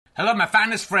Hello, my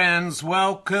finest friends.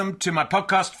 Welcome to my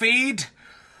podcast feed,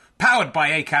 powered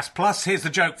by Acast Plus. Here's the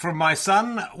joke from my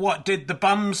son. What did the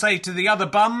bum say to the other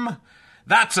bum?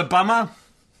 That's a bummer.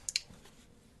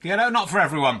 You know, not for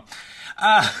everyone.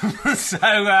 Look,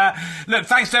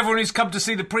 thanks to everyone who's come to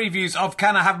see the previews of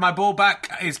Can I Have My Ball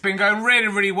Back? It's been going really,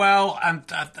 really well, and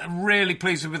I'm really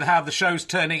pleased with how the show's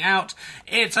turning out.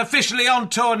 It's officially on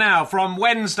tour now. From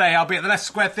Wednesday, I'll be at the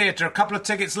Leicester Square Theatre. A couple of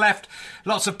tickets left.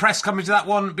 Lots of press coming to that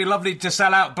one. It'd be lovely to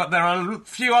sell out, but there are a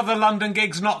few other London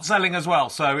gigs not selling as well.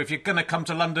 So if you're going to come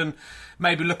to London,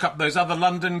 maybe look up those other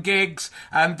London gigs.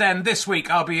 And then this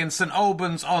week, I'll be in St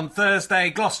Albans on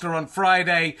Thursday, Gloucester on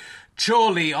Friday,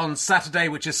 Chorley on Saturday,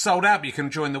 which is sold out, but you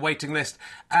can join the waiting list,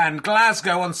 and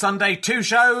Glasgow on Sunday. 2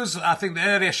 shows. I think the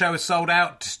earlier show is sold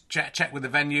out. Check with the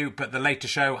venue, but the later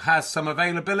show has some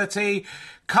availability.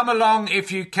 Come along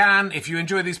if you can. If you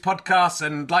enjoy these podcasts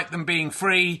and like them being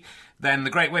free, then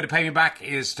the great way to pay me back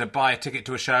is to buy a ticket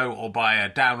to a show or buy a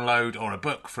download or a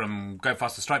book from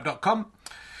gofasterstripe.com.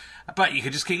 But you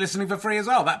can just keep listening for free as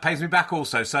well. That pays me back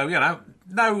also. So, you know,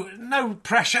 no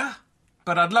pressure.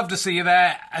 But I'd love to see you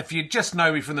there. If you just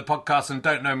know me from the podcast and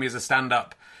don't know me as a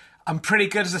stand-up, I'm pretty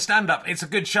good as a stand-up. It's a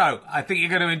good show. I think you're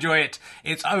going to enjoy it.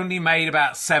 It's only made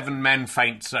about 7 men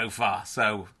faint so far.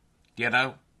 So, you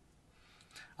know,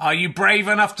 are you brave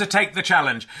enough to take the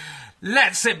challenge?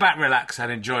 Let's sit back, relax,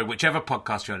 and enjoy whichever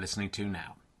podcast you're listening to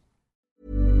now.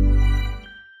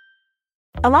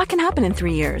 A lot can happen in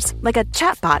 3 years, like a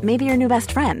chatbot may be your new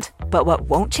best friend. But what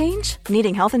won't change?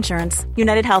 Needing health insurance.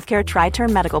 United Healthcare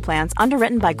Tri-Term Medical Plans,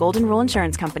 underwritten by Golden Rule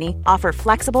Insurance Company, offer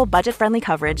flexible, budget-friendly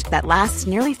coverage that lasts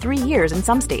nearly 3 years in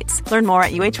some states. Learn more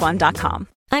at uh1.com.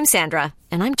 I'm Sandra,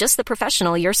 and I'm just the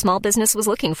professional your small business was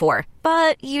looking for.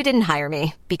 But you didn't hire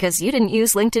me, because you didn't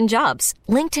use LinkedIn Jobs.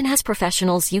 LinkedIn has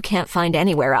professionals you can't find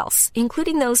anywhere else,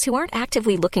 including those who aren't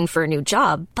actively looking for a new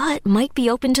job, but might be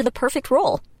open to the perfect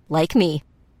role, like me.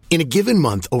 In a given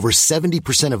month, over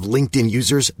 70% of LinkedIn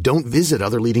users don't visit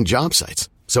other leading job sites.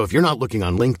 So if you're not looking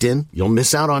on LinkedIn, you'll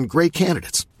miss out on great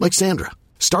candidates like Sandra.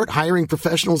 Start hiring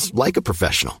professionals like a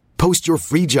professional. Post your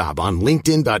free job on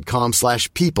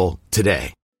linkedin.com/people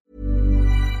today.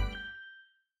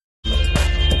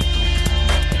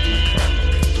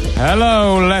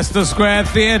 Hello, Leicester Square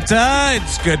Theatre.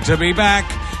 It's good to be back.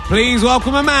 Please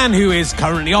welcome a man who is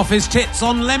currently off his tits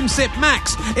on Lemsip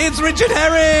Max. It's Richard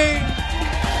Herring.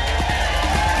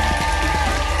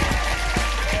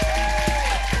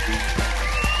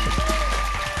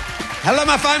 Hello,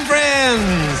 my fine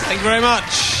friends. Thank you very much.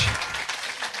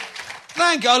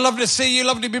 Thank you. Lovely to see you.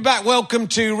 Lovely to be back. Welcome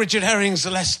to Richard Herring's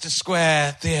Leicester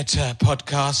Square Theatre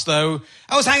podcast, though.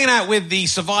 I was hanging out with the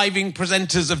surviving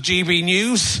presenters of GB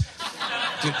News.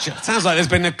 Sounds like there's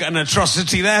been an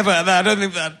atrocity there, but I don't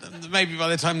think that... Maybe by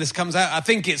the time this comes out... I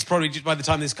think it's probably, by the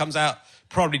time this comes out,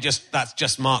 that's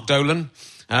just Mark Dolan.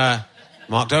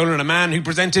 Mark Dolan, a man who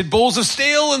presented Balls of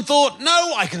Steel and thought,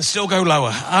 no, I can still go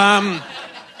lower.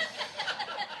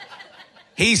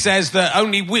 He says that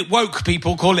only woke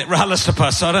people call it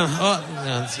RHLSTP, so I don't know.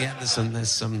 Yeah, there's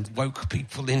some woke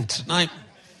people in tonight.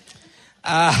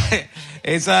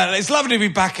 It's lovely to be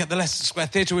back at the Leicester Square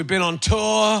Theatre. We've been on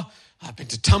tour. I've been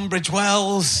to Tunbridge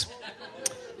Wells.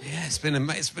 Yeah, it's been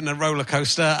a roller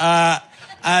coaster.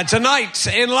 Tonight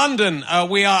in London,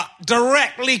 we are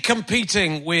directly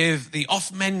competing with the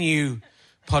Off Menu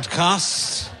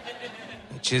podcast,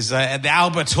 which is at the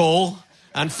Albert Hall.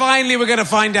 And finally, we're going to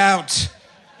find out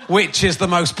which is the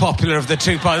most popular of the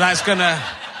two. We're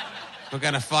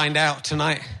going to find out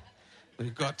tonight.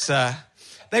 They've got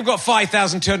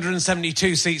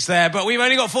 5,272 seats there, but we've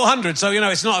only got 400. So, you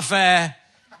know, it's not a fair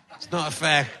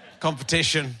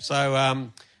competition. So,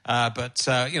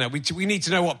 you know, we need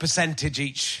to know what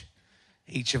percentage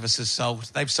each of us has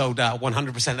sold. They've sold out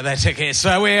 100% of their tickets.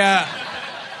 So we're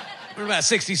about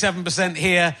 67%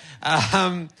 here.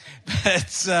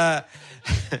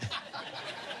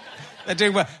 They're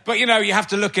doing well. But, you know, you have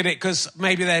to look at it because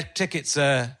maybe their tickets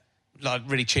are like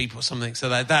really cheap or something. So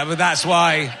that's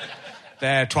why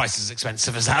they're twice as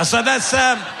expensive as ours. So that's...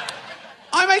 I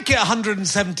make it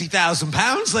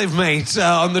 £170,000 they've made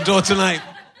on the door tonight.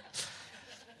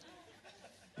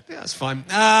 Yeah, that's fine.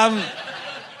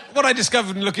 What I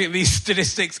discovered in looking at these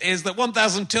statistics is that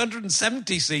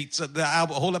 1,270 seats at the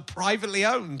Albert Hall are privately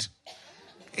owned.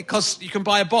 Because you can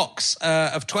buy a box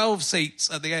of 12 seats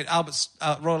at the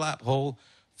Royal Albert Hall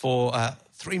for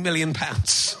 £3 million.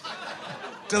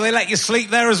 Do they let you sleep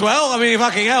there as well? I mean,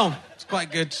 fucking hell. It's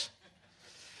quite good.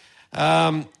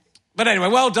 But anyway,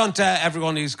 well done to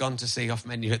everyone who's gone to see Off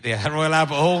Menu at the Royal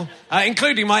Albert Hall,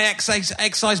 including my excise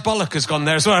bollock has gone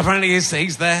there as well. Apparently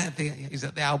he's there. He's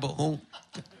at the Albert Hall.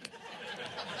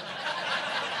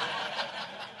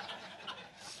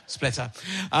 Splitter.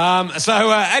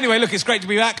 Anyway, look, it's great to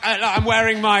be back. I'm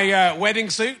wearing my wedding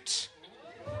suit.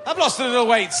 I've lost a little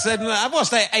weight. I've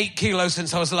lost 8 kilos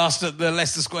since I was last at the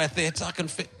Leicester Square Theatre. I can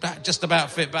just about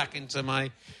fit back into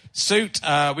my suit.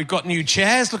 We've got new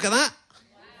chairs. Look at that.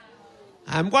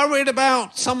 I'm worried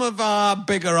about some of our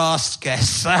bigger-ass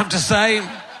guests, I have to say,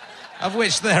 of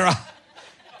which there are.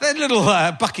 They're little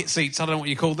bucket seats, I don't know what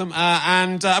you call them.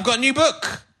 And I've got a new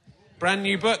book, brand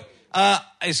new book.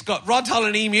 It's got Rod Hull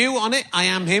and Emu on it. I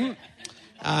am him.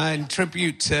 In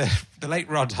tribute to the late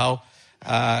Rod Hull,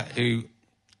 who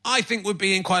I think would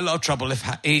be in quite a lot of trouble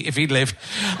if he lived.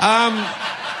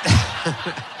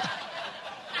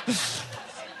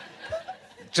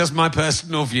 Just my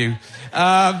personal view.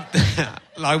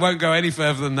 I won't go any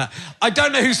further than that. I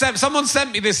don't know who someone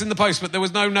sent me this in the post, but there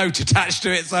was no note attached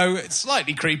to it, so it's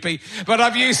slightly creepy. But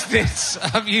I've used it.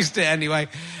 I've used it anyway.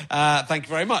 Thank you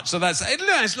very much. So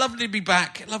it's lovely to be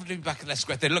back. Lovely to be back at Leicester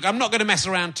Square Theatre. Look, I'm not going to mess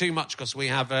around too much because we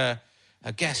have a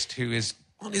guest who is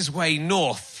on his way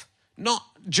north. Not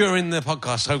during the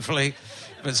podcast, hopefully,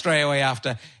 but straight away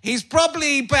after. He's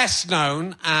probably best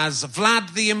known as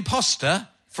Vlad the Imposter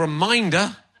from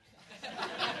Minder.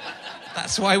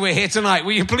 That's why we're here tonight.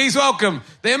 Will you please welcome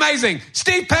the amazing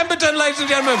Steve Pemberton, ladies and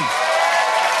gentlemen.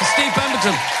 Steve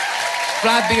Pemberton,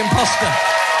 Vlad the Imposter.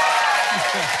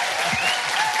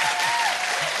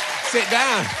 Sit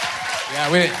down.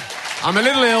 Yeah, I'm a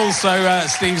little ill, so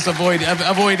Steve's avoiding.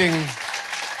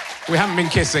 We haven't been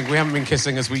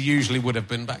kissing as we usually would have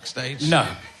been backstage. No.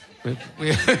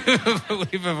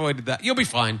 We've avoided that. You'll be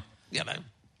fine, you know.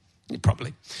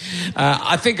 Probably.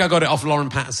 I think I got it off Lauren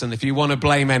Patterson, if you want to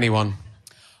blame anyone.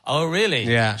 Oh, really?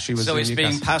 Yeah, she was. So it's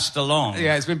being passed along?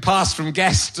 Yeah, it's been passed from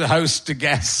guest to host to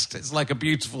guest. It's like a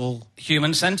beautiful...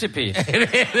 human centipede.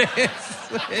 It is.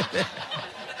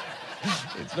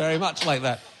 It's very much like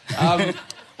that.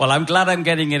 Well, I'm glad I'm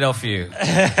getting it off you.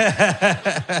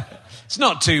 It's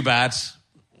not too bad. It's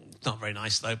not very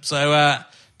nice, though. So,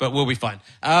 but we'll be fine.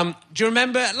 Do you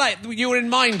remember, you were in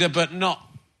Minder, but not...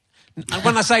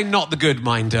 When I say not the good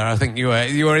Minder, I think you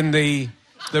were in the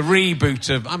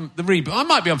reboot of... the reboot. I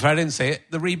might be unfair, I didn't see it.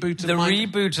 The reboot of Minder. The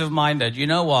reboot of Minder. You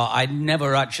know what? I'd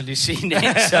never actually seen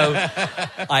it, so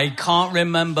I can't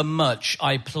remember much.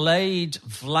 I played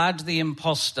Vlad the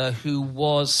Imposter, who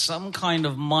was some kind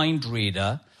of mind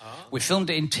reader. Oh. We filmed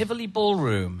it in Tivoli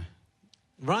Ballroom.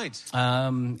 Right.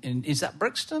 Is that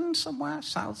Brixton somewhere?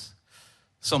 South?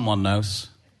 Someone knows.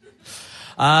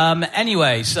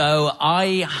 Anyway, so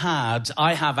I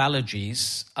have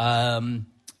allergies,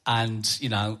 and, you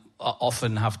know,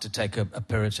 often have to take a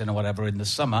Piriton or whatever in the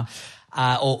summer,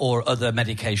 or other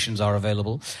medications are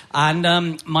available.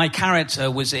 And my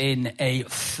character was in a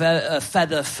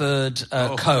feather-furred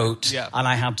coat, yeah. And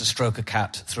I had to stroke a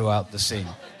cat throughout the scene.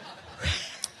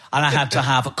 And I had to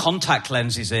have contact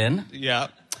lenses in. Yeah.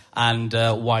 And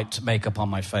white makeup on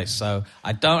my face. So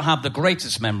I don't have the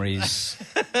greatest memories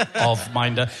of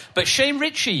Minder. But Shane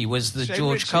Ritchie was the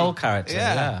George Cole character.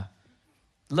 Yeah.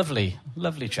 Lovely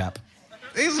chap.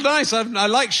 He's nice. I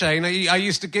like Shane. I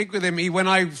used to gig with him. When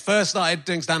I first started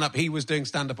doing stand-up, he was doing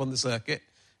stand-up on the circuit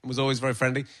and was always very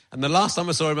friendly. And the last time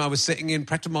I saw him, I was sitting in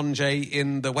Pret a Manger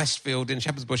in the Westfield in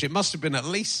Shepherd's Bush. It must have been at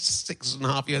least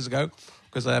 6.5 years ago,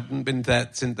 because I haven't been there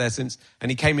since.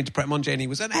 And he came into Pret a Manger and he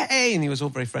was, hey, and he was all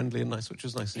very friendly and nice, which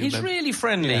was nice. He's really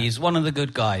friendly. Yeah. He's one of the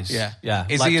good guys. Yeah.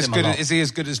 Is he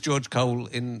as good as George Cole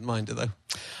in Minder, though?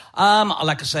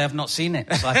 Like I say, I've not seen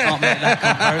it, so I can't make that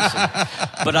comparison.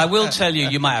 But I will tell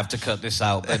you might have to cut this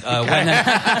out. But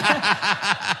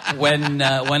when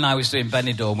I was doing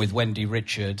Benidorm with Wendy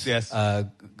Richard, yes.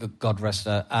 God rest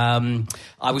her,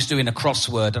 I was doing a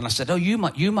crossword, and I said, "Oh, you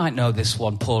might know this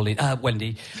one, Pauline."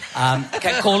 Wendy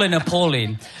kept calling her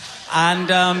Pauline, and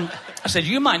I said,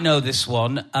 "You might know this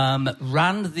one."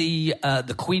 Ran the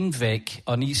Queen Vic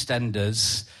on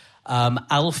EastEnders,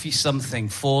 Alfie something,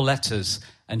 4 letters.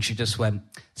 And she just went,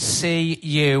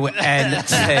 C-U-N-T.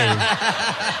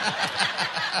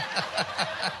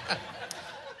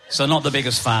 So not the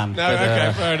biggest fan. No, but,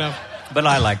 okay, fair enough. But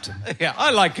I liked him. Yeah,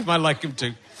 I like him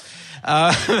too.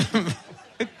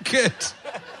 Good.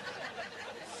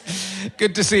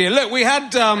 Good to see you. Look, we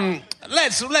had...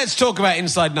 let's talk about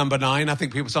Inside Number 9. I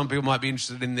think some people might be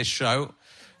interested in this show.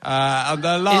 The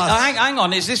last... hang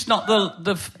on, is this not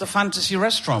the fantasy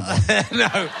restaurant one?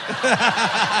 No.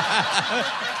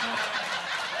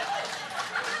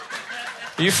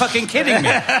 Are you fucking kidding me?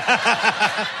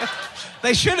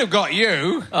 They should have got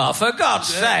you. Oh, for God's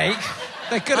sake.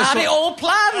 They could have had it all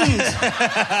planned.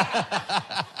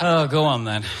 Oh, go on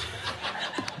then.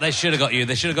 They should have got you.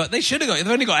 They should have got you. They've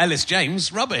only got Ellis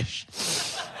James. Rubbish.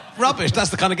 rubbish. That's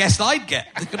the kind of guest I'd get.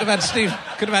 They could have had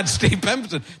Steve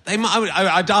Pemberton.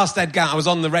 I'd asked Ed Gamble. I was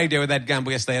on the radio with Ed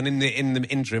Gamble yesterday, and in the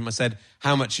interim, I said,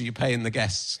 "How much are you paying the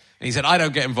guests?" And he said, "I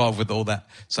don't get involved with all that,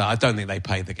 so I don't think they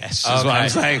pay the guests." Is what I'm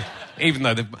saying. Even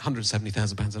though they're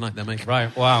 £170,000 a night they're making.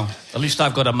 Right. Wow. At least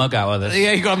I've got a mug out of this.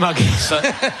 Yeah, you got a mug. So,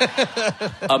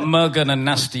 a mug and a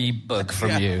nasty bug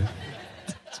from you.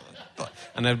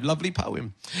 And a lovely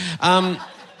poem.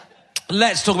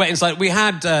 Let's talk about Inside. We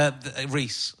had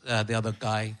Reese, the other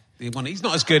guy. He's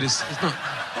not as good as...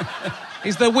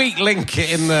 He's the weak link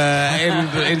in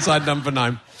the Inside Number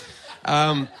 9.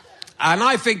 And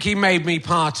I think he made me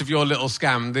part of your little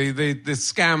scam. The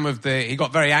scam of the... He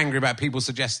got very angry about people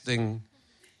suggesting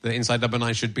that Inside Number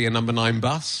 9 should be a Number 9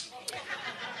 bus.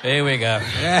 Here we go.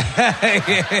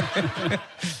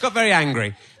 Got very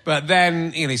angry. But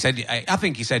then, he said... I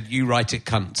think he said, "You write it,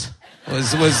 cunt."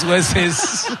 Was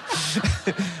his...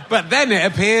 But then it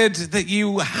appeared that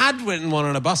you had written one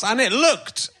on a bus, and it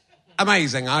looked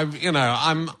amazing.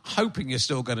 I'm hoping you're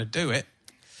still going to do it.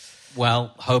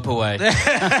 Well, hope away.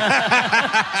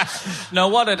 No,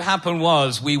 what had happened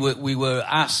was we were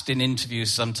asked in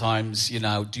interviews sometimes,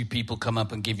 do people come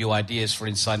up and give you ideas for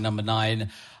Inside Number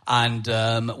 9?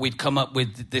 And we'd come up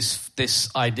with this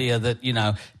idea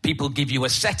that, people give you a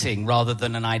setting rather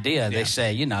than an idea. Yeah. They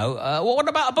say, well, what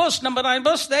about a bus, Number 9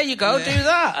 bus? There you go, do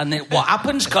that. And then, what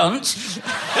happens, cunt?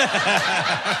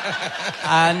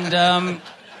 And...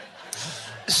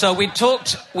 So we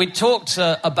talked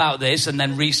about this, and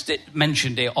then Reese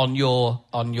mentioned it on your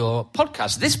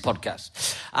podcast, this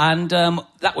podcast, and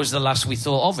that was the last we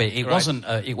thought of it. It wasn't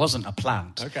a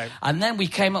plan. Okay. And then we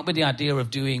came up with the idea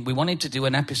of we wanted to do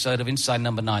an episode of Inside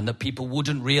Number 9 that people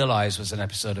wouldn't realise was an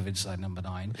episode of Inside Number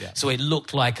 9. Yeah. So it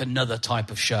looked like another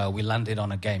type of show. We landed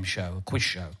on a game show, a quiz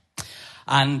show.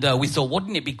 And we thought,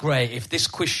 wouldn't it be great if this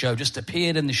quiz show just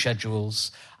appeared in the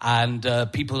schedules and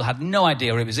people had no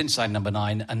idea it was Inside Number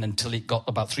 9 and until it got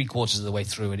about 3/4 of the way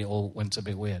through and it all went a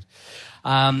bit weird.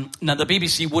 Now, the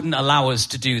BBC wouldn't allow us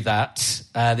to do that.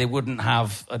 They wouldn't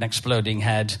have an exploding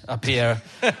head appear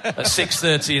at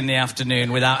 6:30 in the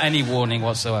afternoon without any warning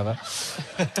whatsoever.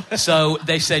 So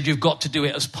they said, you've got to do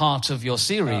it as part of your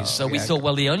series. We thought,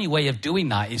 well, the only way of doing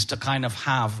that is to kind of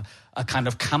have a kind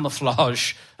of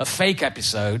camouflage, a fake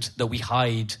episode that we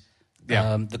hide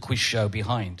the quiz show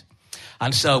behind.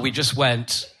 And so we just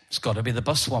went, it's got to be the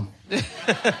bus one.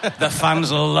 The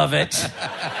fans will love it.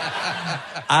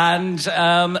 And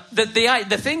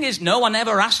the thing is, no one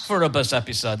ever asked for a bus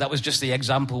episode. That was just the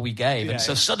example we gave. And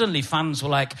so suddenly fans were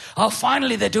like, oh,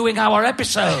 finally they're doing our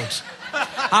episodes.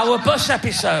 Our bus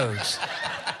episodes.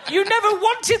 You never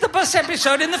wanted the bus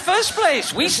episode in the first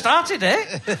place. We started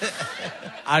it.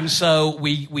 And so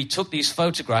we took these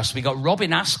photographs. We got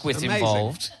Robin Asquith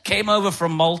involved. Came over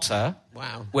from Malta,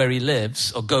 where he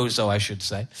lives, or Gozo, I should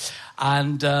say.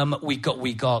 And we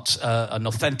got an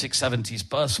authentic 70s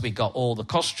bus. We got all the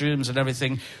costumes and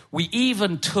everything. We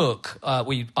even took,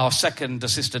 our second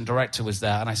assistant director was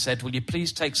there, and I said, will you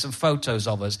please take some photos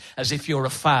of us as if you're a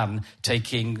fan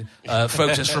taking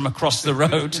photos from across the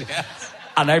road? Yes.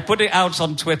 And I put it out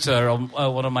on Twitter.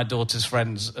 One of my daughter's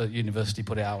friends at university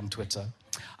put it out on Twitter.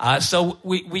 So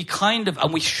we kind of...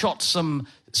 And we shot some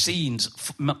scenes,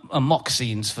 mock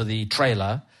scenes for the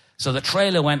trailer. So the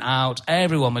trailer went out.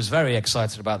 Everyone was very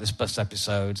excited about this bus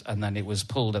episode. And then it was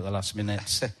pulled at the last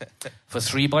minute for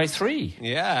 3x3.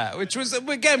 Yeah, which was,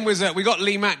 again, we got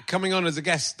Lee Mack coming on as a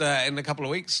guest in a couple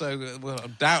of weeks. So we'll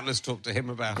doubtless talk to him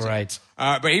about it. Great.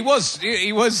 But he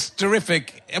was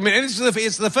terrific. I mean,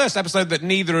 it's the first episode that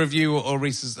neither of you or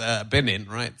Reese has been in,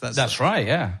 right? That's right,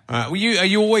 yeah. Are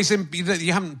you always in...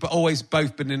 You haven't always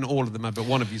both been in all of them, but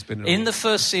one of you's been in all. In the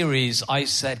first series, I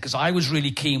said, because I was really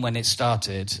keen when it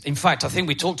started. In fact, I think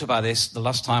we talked about this the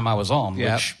last time I was on,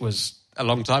 which was... A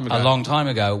long time ago. A long time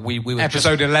ago. We were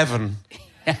Episode 11.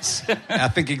 Yes. I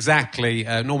think exactly,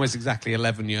 almost exactly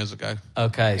 11 years ago.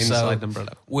 Okay, Inside Number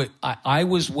 11. I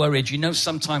was worried.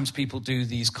 Sometimes people do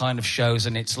these kind of shows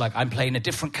and it's like, I'm playing a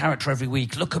different character every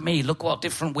week. Look at me. Look what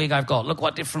different wig I've got. Look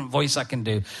what different voice I can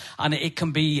do. And it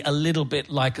can be a little bit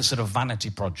like a sort of vanity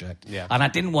project. Yeah. And I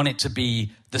didn't want it to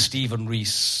be the Stephen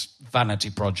Reese vanity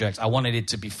project. I wanted it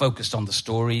to be focused on the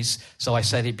stories. So I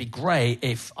said it'd be great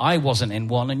if I wasn't in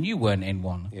one and you weren't in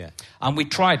one. Yeah. And we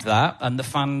tried that, and the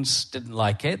fans didn't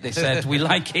like it. They said, we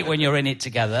like it when you're in it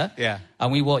together. Yeah.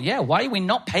 And we were, why are we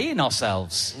not paying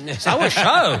ourselves? It's our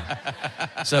show.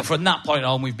 So from that point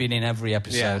on, we've been in every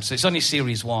episode. Yeah. So it's only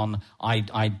series 1.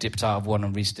 I dipped out of one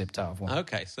and Reese dipped out of one.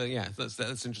 Okay, so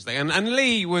that's interesting. And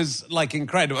Lee was,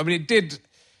 incredible. I mean, it did...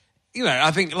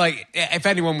 I think, if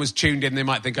anyone was tuned in, they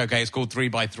might think, okay, it's called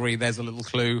 3x3, there's a little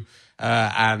clue.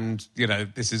 and, you know,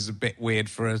 this is a bit weird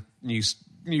for a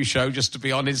new show just to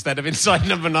be on instead of Inside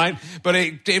Number 9. But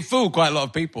it fooled quite a lot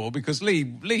of people because Lee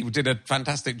did a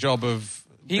fantastic job of...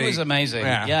 He was amazing.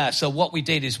 Yeah. So what we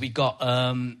did is we got...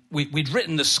 we'd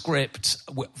written the script.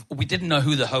 We didn't know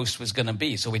who the host was going to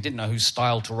be, so we didn't know whose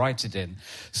style to write it in.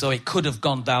 So it could have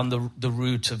gone down the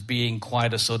route of being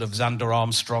quite a sort of Xander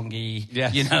Armstrong-y,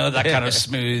 you know, that kind of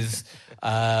smooth...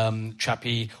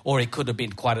 chappy, or it could have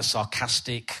been quite a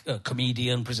sarcastic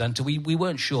comedian presenter. We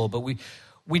weren't sure, but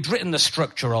we'd written the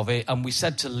structure of it, and we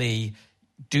said to Lee,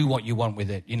 do what you want with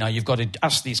it. You know, you've got to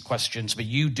ask these questions, but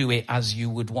you do it as you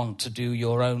would want to do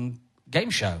your own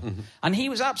game show. Mm-hmm. And he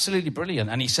was absolutely brilliant.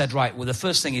 And he said, right, well, the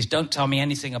first thing is don't tell me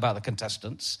anything about the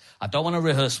contestants. I don't want to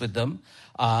rehearse with them.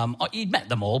 He'd met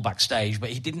them all backstage, but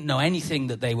he didn't know anything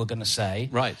that they were going to say.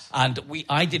 Right. And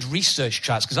I did research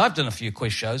chats, because I've done a few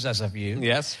quiz shows, as have you.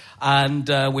 Yes. And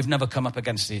we've never come up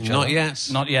against each other. Not yet.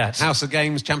 Not yet. House of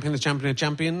Games, champion of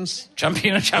champions.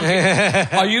 Champion of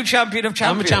champions. Are you champion of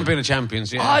champions? I'm a champion of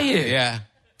champions, yeah. Are you? Yeah.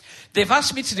 They've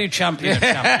asked me to do champion of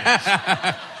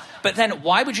champions. But then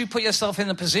why would you put yourself in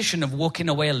the position of walking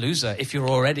away a loser if you're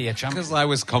already a champion? Because I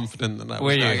was confident that I was.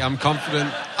 Were you? I'm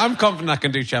confident I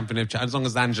can do champion of champions. As long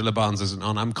as Angela Barnes isn't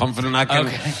on, I'm confident I can.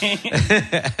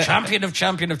 Okay. Champion of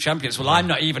champions. Well, I'm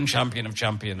not even champion of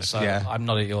champions, so I'm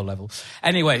not at your level.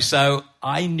 Anyway, so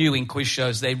I knew in quiz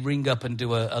shows they ring up and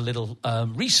do a little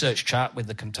research chat with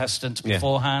the contestants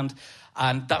beforehand.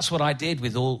 And that's what I did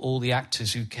with all the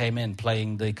actors who came in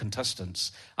playing the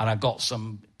contestants. And I got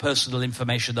some personal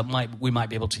information that we might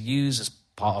be able to use as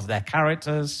part of their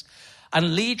characters.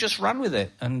 And Lee just ran with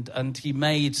it. And he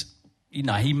made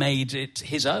it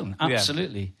his own.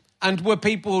 Absolutely. Yeah. And were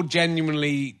people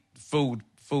genuinely fooled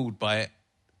by it?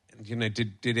 You know,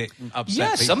 did it upset people?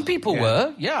 Yeah, some people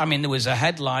were. Yeah, I mean, there was a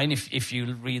headline, if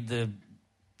you read the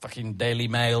fucking Daily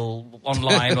Mail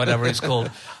online, whatever it's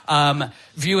called.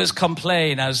 Viewers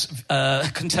complain as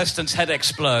contestant's head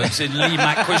explodes in Lee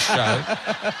Mack quiz show.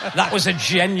 That was a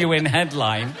genuine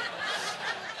headline.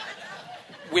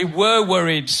 We were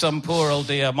worried some poor old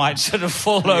dear might sort of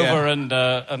fall over and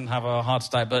have a heart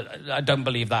attack, but I don't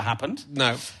believe that happened.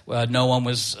 No. No one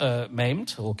was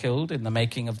maimed or killed in the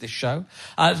making of this show.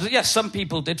 Yes, some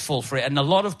people did fall for it, and a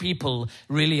lot of people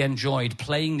really enjoyed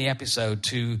playing the episode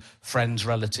to friends,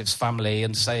 relatives, family,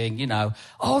 and saying, you know,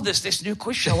 oh, there's this new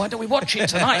quiz show, why don't we watch it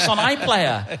tonight? It's on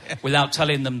iPlayer, without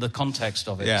telling them the context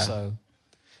of it. Yeah. So.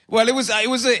 Well,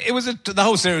 the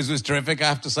whole series was terrific. I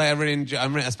have to say, I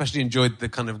especially enjoyed the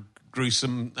kind of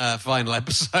gruesome final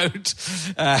episode,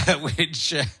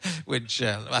 which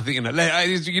I think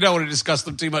you don't want to discuss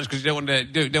them too much because you don't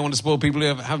want to spoil people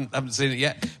who haven't seen it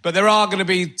yet. But there are going to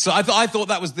be. So I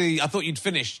thought you'd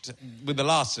finished with the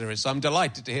last series. So I'm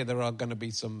delighted to hear there are going to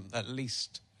be some at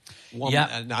least.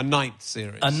 A ninth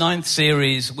series. A ninth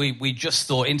series. We just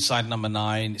thought Inside Number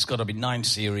 9. It's got to be 9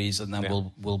 series, and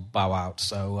then we'll bow out.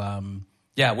 So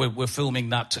we're filming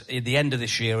that at the end of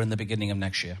this year and the beginning of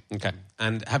next year. Okay.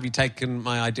 And have you taken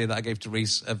my idea that I gave to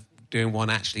Reese of doing one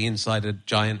actually inside a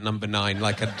giant number 9,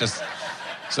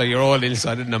 so you're all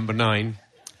inside a number 9?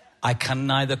 I can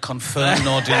neither confirm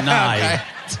nor deny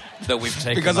that we've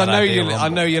taken because that I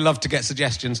know you love to get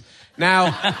suggestions.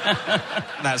 Now,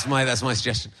 that's my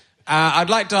suggestion. I'd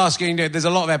like to ask you, there's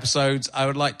a lot of episodes. I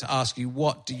would like to ask you,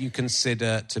 what do you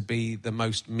consider to be the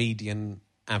most median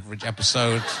average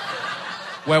episode?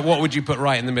 What would you put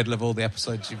right in the middle of all the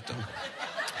episodes you've done?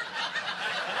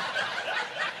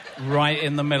 Right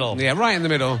in the middle? Yeah, right in the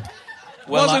middle.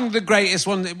 Well, wasn't the greatest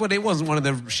one, but it wasn't one of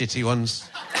the shitty ones.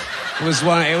 It was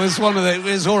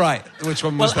all right. Which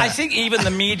one was that? Well, I think even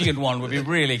the median one would be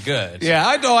really good. Yeah,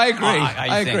 I agree.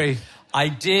 I agree. I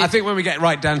did. I think when we get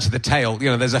right down to the tail,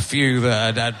 there's a few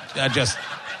that are just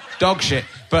dog shit,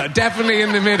 but definitely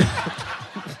in the middle,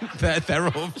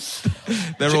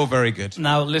 they're all very good.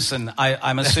 Now, listen,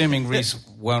 I'm assuming Reese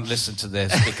won't listen to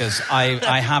this because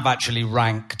I have actually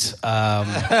ranked.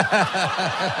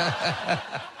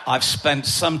 I've spent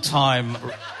some time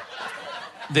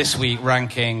this week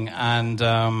ranking, and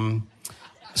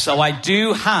so I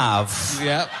do have.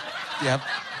 Yep.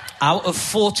 Out of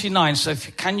 49, so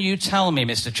can you tell me,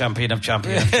 Mr. Champion of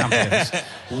Champions,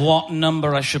 what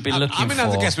number I should be looking for?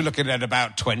 I guess we're looking at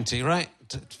about 20, right?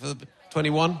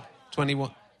 21?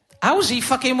 How has he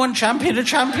fucking won Champion of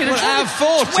Champions? Out of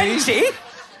 40? 20?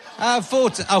 Out of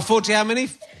 40. Oh, 40 how many?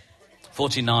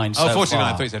 49 so far. 49,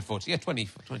 I thought you said 40. Yeah,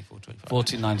 24, 25.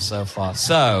 49 so far.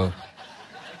 So,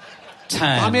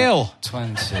 10. I'm ill.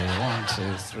 20. 1,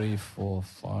 2, 3, 4,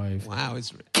 5. Wow,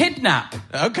 it's... Kidnap.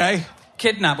 Okay.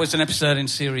 Kidnap was an episode in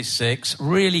Series 6.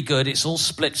 Really good. It's all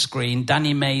split screen.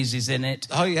 Danny Mays is in it.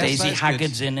 Oh, yes, Daisy that's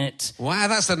Haggard's good. in it. Wow,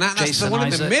 that's the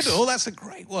one in the middle. That's a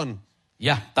great one.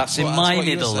 Yeah, that's in Well, my that's what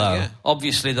you middle, were though. saying, yeah.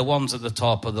 Obviously, the ones at the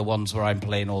top are the ones where I'm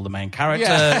playing all the main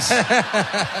characters.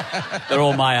 They're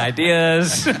all my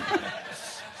ideas. And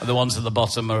the ones at the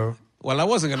bottom are... Well, I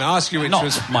wasn't going to ask you which not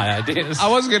was... my ideas. I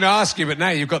wasn't going to ask you, but now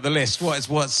you've got the list.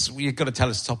 What's you've got to tell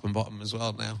us top and bottom as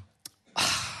well now.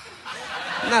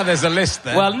 Now there's a list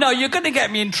there. Well, no, you're going to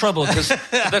get me in trouble because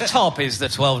the top is the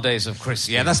 12 Days of Christmas.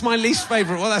 Yeah, that's my least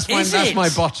favourite. Well, that's my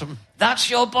bottom. That's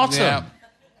your bottom? Yeah.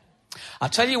 I'll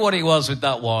tell you what it was with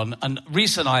that one, and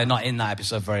Reese and I are not in that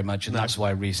episode very much, and that's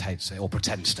why Reese hates it, or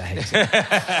pretends to hate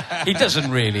it. He doesn't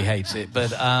really hate it,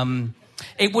 but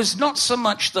it was not so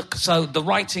much the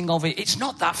writing of it, it's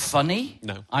not that funny.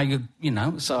 No.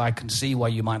 So I can see why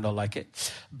you might not like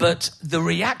it. But the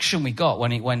reaction we got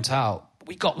when it went out,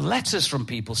 we got letters from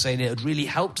people saying it had really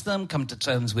helped them come to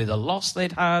terms with a loss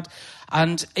they'd had,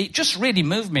 and it just really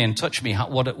moved me and touched me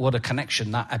what a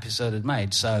connection that episode had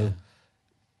made. So,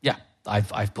 yeah.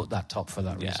 I've put that top for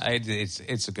that reason. Yeah,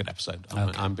 it's a good episode.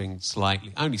 I'm being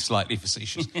only slightly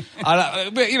facetious. But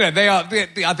I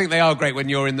think they are great when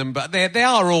you're in them. But they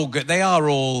are all good. They are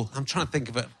all. I'm trying to think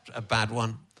of a bad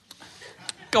one.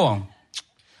 Go on.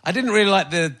 I didn't really like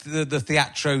the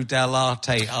Teatro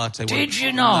dell'Arte one. Did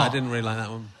you not? No, I didn't really like that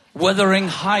one. Wuthering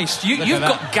Heist. You've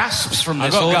got gasps from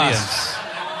this audience. Gasps.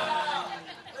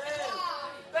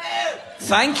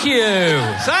 Thank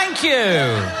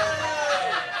you.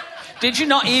 Did you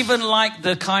not even like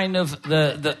the kind of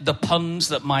the puns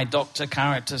that my doctor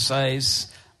character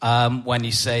says when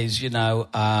he says, we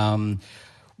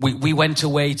went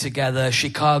away together,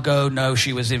 Chicago, no,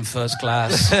 she was in first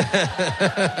class.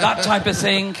 That type of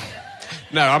thing.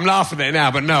 No, I'm laughing at it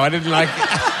now, but no, I didn't like it.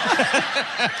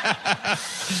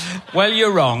 Well,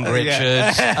 you're wrong,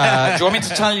 Richard. Do you want me to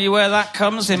tell you where that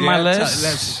comes in my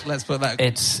list? Let's put that.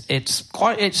 It's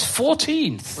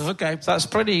 14th. Okay, so that's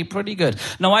pretty good.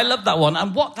 No, I love that one,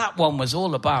 and what that one was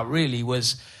all about really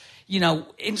was,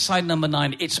 inside Number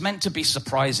 9, it's meant to be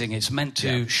surprising. It's meant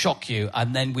to shock you,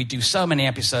 and then we do so many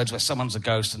episodes where someone's a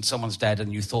ghost and someone's dead,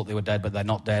 and you thought they were dead, but they're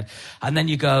not dead, and then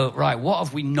you go, right, what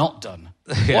have we not done?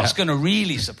 What's going to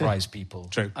really surprise people?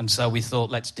 True. And so we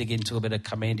thought, let's dig into a bit of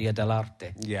Commedia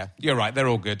dell'arte. Yeah, you're right. They're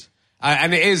all good.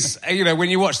 And it is, when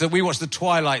you watch we watched the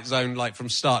Twilight Zone, like, from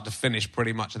start to finish,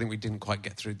 pretty much. I think we didn't quite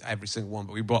get through every single one,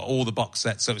 but we bought all the box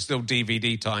sets, so it's still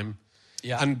DVD time.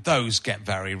 Yeah. And those they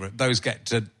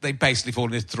basically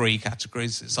fall into 3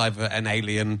 categories. It's either an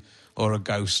alien or a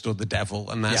ghost or the devil,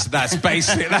 and that's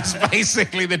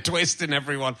basically the twist in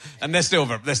everyone. And they're still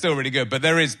really good, but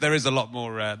there is a lot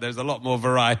more there's a lot more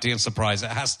variety and surprise.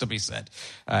 It has to be said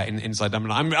inside Number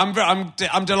 9.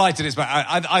 I'm delighted it's back.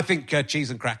 I think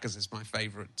Cheese and Crackers is my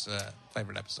favourite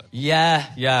episode.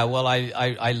 Yeah. Well,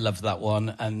 I love that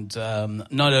one, and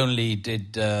not only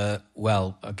did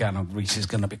again, Reese is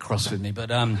going to be cross with me, but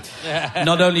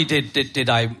not only did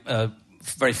I.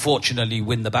 Very fortunately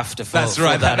win the BAFTA for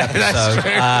that episode.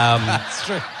 That's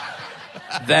true.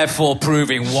 Therefore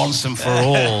proving once and for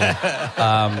all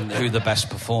who the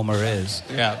best performer is.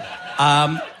 Yeah.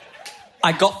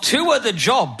 I got 2 other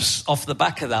jobs off the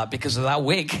back of that because of that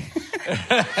wig.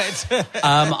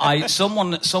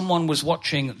 Someone was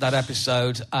watching that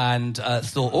episode and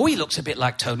thought, he looks a bit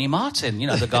like Tony Martin,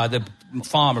 the guy, the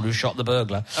farmer who shot the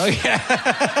burglar. Oh,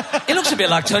 yeah. He looks a bit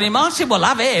like Tony Martin. We'll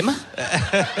have him.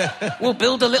 We'll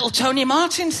build a little Tony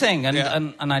Martin thing.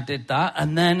 And I did that.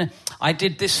 And then I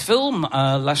did this film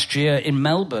last year in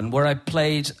Melbourne where I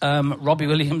played Robbie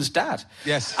Williams' dad.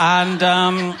 Yes. And,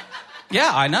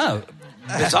 I know.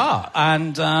 Bizarre.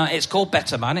 And it's called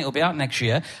Better Man. It'll be out next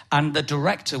year. And the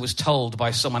director was told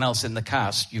by someone else in the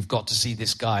cast, you've got to see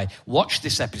this guy. Watch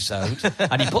this episode.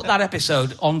 And he put that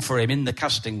episode on for him in the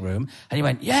casting room. And he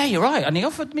went, yeah, you're right. And he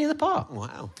offered me the part.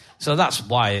 Wow. So that's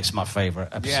why it's my favourite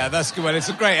episode. Yeah, that's good. Well, it's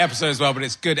a great episode as well, but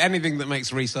it's good. Anything that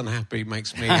makes Reese unhappy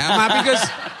makes me happy. Because,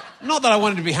 not that I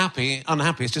wanted to be unhappy.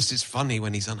 It's just it's funny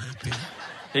when he's unhappy.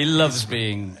 He loves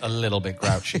being a little bit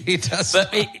grouchy. He does.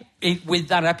 But with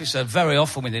that episode, very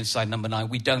often with Inside Number 9,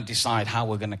 we don't decide how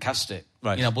we're going to cast it.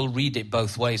 Right. We'll read it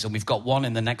both ways, and we've got one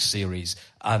in the next series,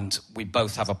 and we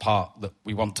both have a part that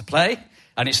we want to play,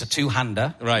 and it's a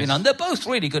 2-hander. Right. And they're both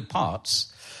really good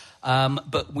parts,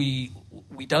 but we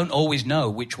don't always know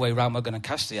which way round we're going to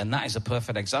cast it, and that is a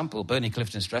perfect example. Bernie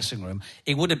Clifton's dressing room.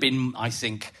 It would have been, I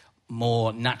think,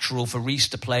 more natural for Reese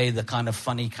to play the kind of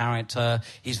funny character.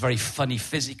 He's very funny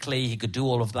physically. He could do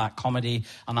all of that comedy,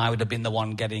 and I would have been the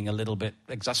one getting a little bit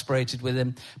exasperated with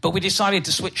him. But we decided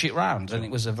to switch it round, and it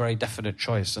was a very definite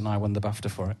choice, and I won the BAFTA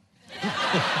for it.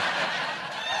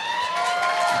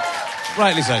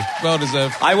 Rightly so. Well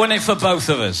deserved. I won it for both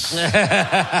of us.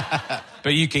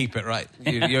 But you keep it, right?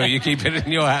 You keep it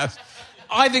in your house.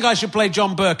 I think I should play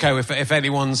John Burko if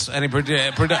anyone's any.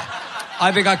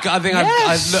 I think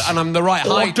Yes. and I'm the right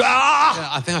height.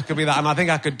 Ah! I think I could be that, and I think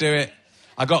I could do it.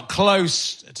 I got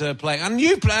close to playing, and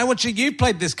you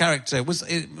played this character. It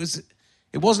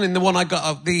wasn't in the one I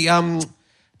got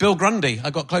Bill Grundy.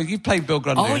 I got close. You played Bill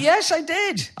Grundy. Oh yes, I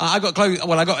did. I got close.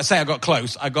 Well, I got to say I got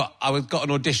close. I got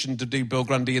an audition to do Bill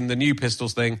Grundy in the New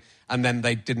Pistols thing, and then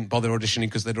they didn't bother auditioning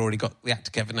because they'd already got the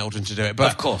actor Kevin Eldon to do it. But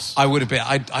of course, I would have been.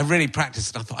 I really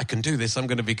practiced, and I thought I can do this. I'm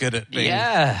going to be good at being.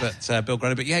 Yeah. But Bill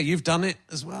Grundy. But yeah, you've done it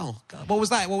as well. God, what was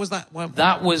that?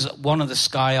 That was one of the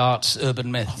Sky Arts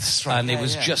urban myths, right. and it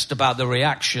was just about the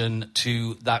reaction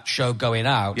to that show going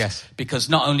out. Yes, because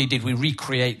not only did we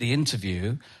recreate the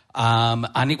interview.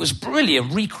 And it was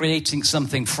brilliant, recreating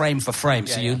something frame for frame.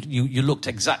 So you looked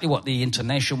exactly what the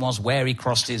intonation was, where he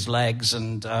crossed his legs,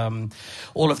 and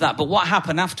all of that. But what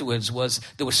happened afterwards was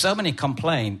there were so many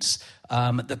complaints.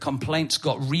 The complaints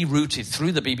got rerouted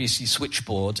through the BBC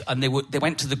switchboard, and they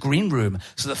went to the green room.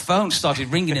 So the phone started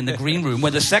ringing in the green room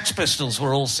where the Sex Pistols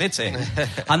were all sitting,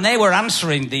 and they were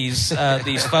answering these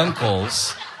phone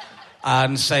calls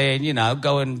and saying,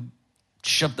 go and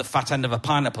shove the fat end of a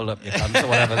pineapple up your cunt or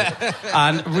whatever,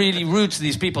 and really rude to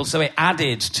these people. So it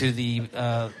added to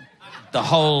the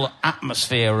whole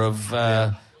atmosphere of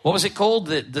what was it called?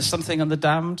 The something and the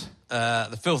damned.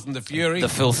 The Filth and the Fury. The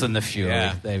Filth and the Fury.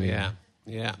 Yeah. There we go.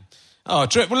 Yeah. Oh,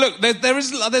 true. Well, look,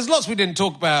 there's lots we didn't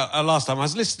talk about last time. I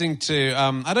was listening to.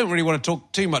 I don't really want to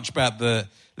talk too much about the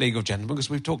League of Gentlemen because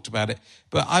we've talked about it,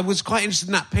 but I was quite interested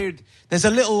in that period. There's a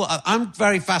little. I'm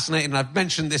very fascinated, and I've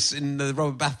mentioned this in the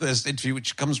Robert Bathurst interview,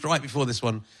 which comes right before this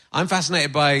one. I'm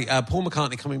fascinated by Paul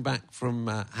McCartney coming back from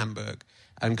Hamburg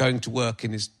and going to work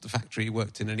in the factory he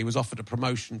worked in, and he was offered a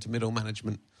promotion to middle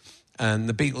management, and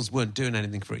the Beatles weren't doing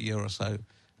anything for a year or so.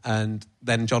 And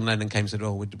then John Lennon came and said,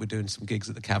 we're doing some gigs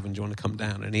at the Cavern, do you want to come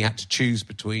down? And he had to choose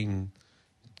between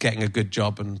getting a good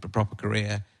job and a proper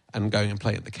career and going and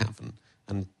playing at the Cavern.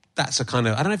 And that's a kind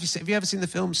of, I don't know if have you ever seen the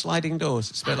film Sliding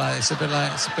Doors? It's a bit like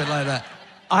that.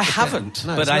 I haven't,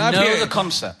 but I know the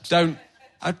concept.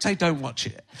 I'd say don't watch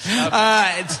it.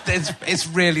 It's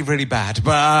really, really bad,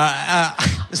 but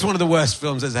it's one of the worst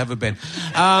films there's ever been.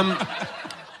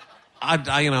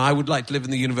 I would like to live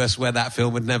in the universe where that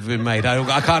film had never been made.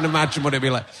 I can't imagine what it'd be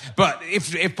like. But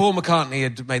if Paul McCartney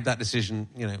had made that decision,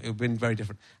 it would have been very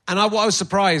different. And what I was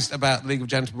surprised about the League of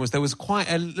Gentlemen was there was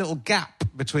quite a little gap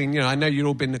between, I know you'd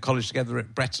all been at college together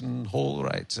at Bretton Hall,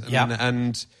 right?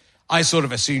 And I sort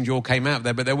of assumed you all came out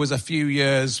there, but there was a few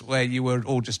years where you were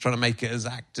all just trying to make it as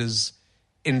actors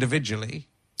individually.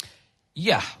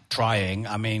 Yeah, trying.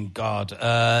 I mean, God,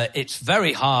 it's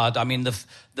very hard. I mean,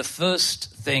 the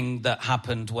first thing that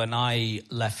happened when I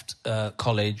left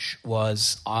college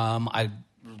was I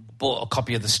bought a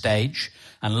copy of The Stage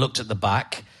and looked at the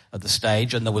back of the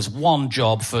stage, and there was one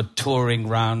job for touring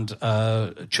around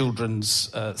children's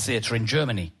theatre in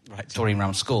Germany, right, touring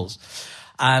around schools.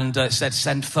 And it said,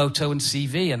 send photo and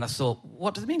CV. And I thought,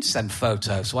 what does it mean, send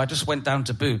photo? So I just went down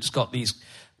to Boots, got these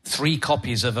 3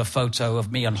 copies of a photo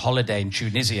of me on holiday in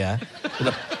Tunisia with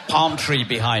a palm tree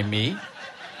behind me.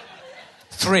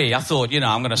 3, I thought,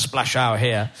 I'm going to splash out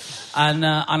here. And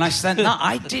I sent that.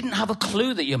 I didn't have a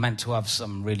clue that you're meant to have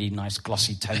some really nice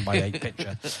glossy 10x8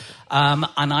 picture. And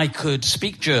I could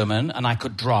speak German and I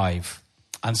could drive.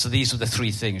 And so these were the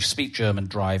 3 things: speak German,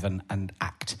 drive, and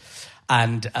act.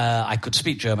 And I could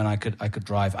speak German, I could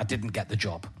drive. I didn't get the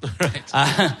job.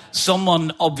 Right.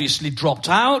 Someone obviously dropped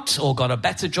out or got a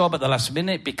better job at the last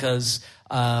minute because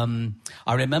I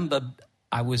remember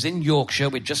I was in Yorkshire.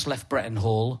 We'd just left Bretton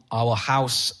Hall. Our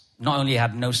house not only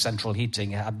had no central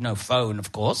heating, it had no phone,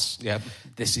 of course. Yep.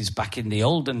 This is back in the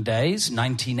olden days,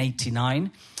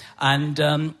 1989.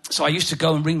 And so I used to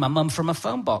go and ring my mum from a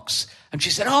phone box. And she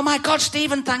said, oh, my God,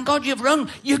 Stephen, thank God you've rung.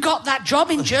 You got that job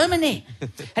in Germany.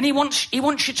 And he wants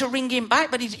you to ring him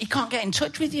back, but he can't get in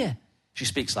touch with you. She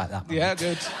speaks like that. Mum. Yeah,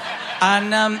 good.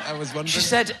 And I was wondering. She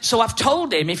said, so I've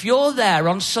told him if you're there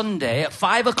on Sunday at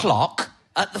 5 o'clock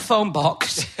at the phone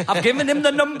box, I've given him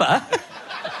the number.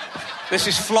 This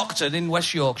is Flockton in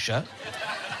West Yorkshire.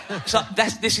 So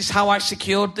this is how I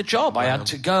secured the job. Wow. I had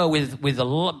to go with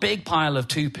a big pile of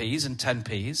 2p's and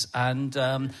 10p's,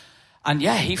 and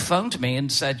yeah, he phoned me and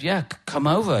said, yeah, come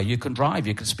over, you can drive,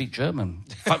 you can speak German,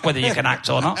 fuck whether you can act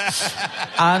or not.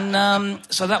 And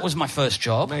so that was my first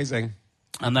job. Amazing.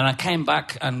 And then I came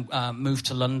back and moved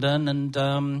to London,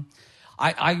 and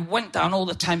I went down all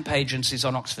the temp agencies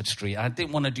on Oxford Street. I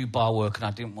didn't want to do bar work and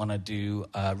I didn't want to do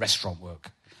restaurant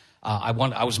work. I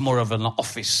was more of an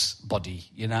office body,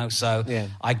 you know. So Yeah.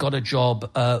 I got a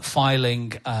job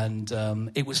filing, and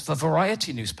it was for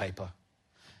Variety newspaper.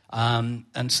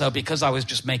 And so because I was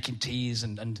just making teas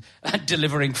and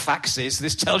delivering faxes,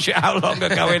 this tells you how long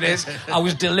ago it is. I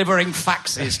was delivering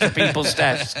faxes to people's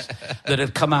desks that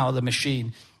had come out of the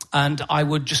machine. And I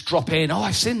would just drop in,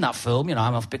 I've seen that film, you know,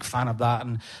 I'm a big fan of that.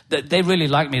 And they really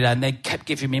liked me there, and they kept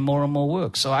giving me more and more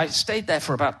work. So I stayed there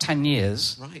for about 10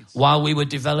 years while we were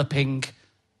developing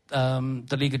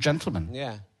the League of Gentlemen.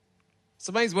 Yeah. It's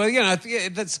amazing. Well, you know,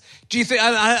 that's. Do you think?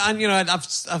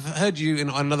 I've heard you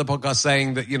on another podcast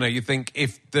saying that, you know, you think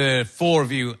if the four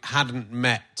of you hadn't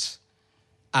met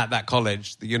at that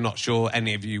college, that you're not sure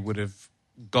any of you would have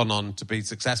gone on to be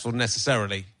successful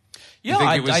necessarily. Yeah,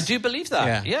 I do believe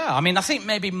that. Yeah. I mean, I think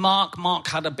maybe Mark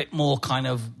had a bit more kind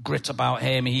of grit about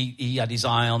him. He had his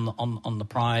eye on the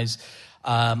prize.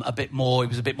 A bit more. He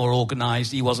was a bit more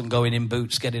organised. He wasn't going in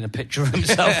boots, getting a picture of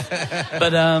himself.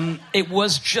 But it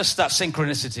was just that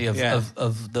synchronicity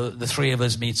of the three of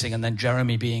us meeting, and then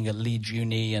Jeremy being at Leeds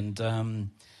Uni, and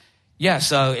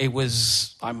so it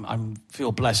was. I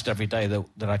feel blessed every day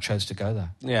that I chose to go there.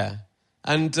 Yeah.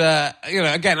 And, you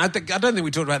know, again, I don't think we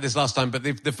talked about this last time, but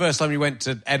the first time you went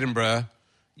to Edinburgh,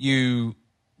 you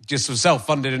just were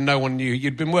self-funded and no one knew.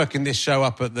 You'd been working this show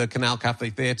up at the Canal Cafe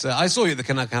Theatre. I saw you at the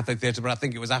Canal Cafe Theatre, but I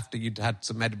think it was after you'd had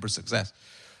some Edinburgh success.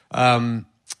 You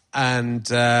know,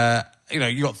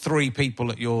 you got 3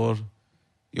 people at your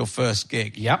first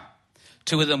gig. Yep.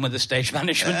 2 of them were the stage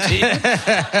management team,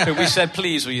 who we said,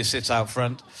 please, will you sit out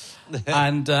front?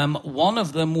 And one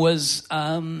of them was...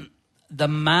 the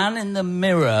man in the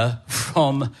mirror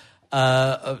from,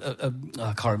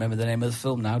 I can't remember the name of the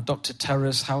film now, Dr.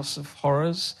 Terror's House of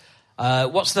Horrors.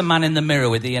 What's the man in the mirror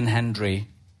with Ian Hendry?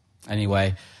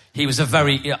 Anyway,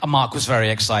 Mark was very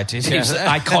excited. He was an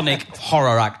iconic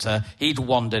horror actor. He'd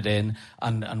wandered in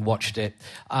and watched it.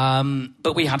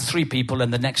 But we had 3 people,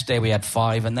 and the next day we had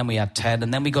 5, and then we had 10,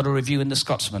 and then we got a review in The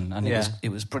Scotsman, and it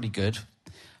was pretty good.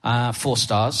 4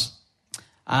 stars.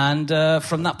 And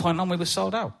from that point on, we were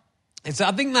sold out.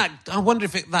 I wonder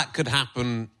if that could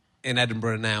happen in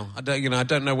Edinburgh now. I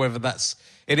don't know whether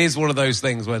it is one of those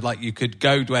things where, like, you could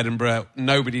go to Edinburgh,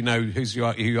 nobody know who you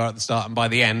are at the start, and by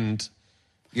the end,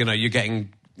 you know, you're getting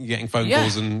phone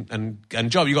calls and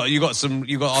job. You got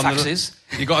faxes.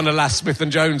 You got on the last Smith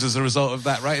and Jones as a result of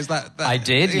that, right? Is that I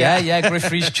did, yeah.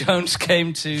 Griff Rhys-Jones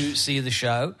came to see the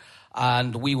show,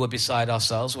 and we were beside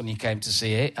ourselves when he came to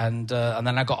see it, and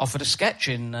then I got offered a sketch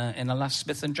in the last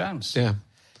Smith and Jones. Yeah.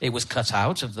 It was cut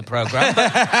out of the programme,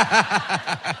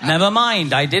 but never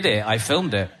mind, I did it. I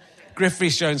filmed it. Griff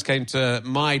Rhys-Jones came to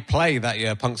my play that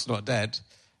year, Punk's Not Dead,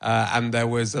 and there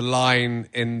was a line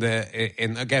in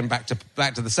again back to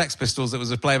the Sex Pistols. There was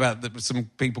a play about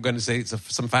some people going to see,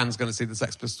 some fans going to see the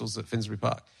Sex Pistols at Finsbury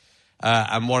Park,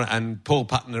 and Paul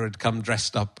Putner had come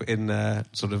dressed up in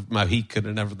sort of Mohican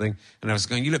and everything, and I was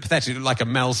going, "You look pathetic, you look like a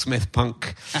Mel Smith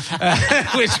punk,"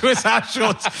 which was our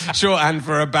shorthand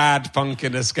for a bad punk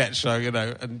in a sketch show, you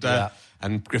know.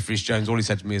 And Griff Rhys-Jones, all he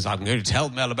said to me is, "I'm going to tell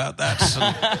Mel about that."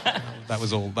 And that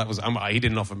was all. He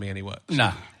didn't offer me any work.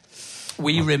 No.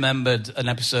 We remembered an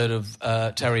episode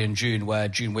of Terry and June where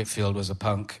June Whitfield was a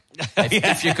punk.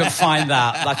 If you could find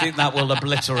that, I think that will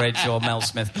obliterate your Mel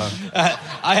Smith punk.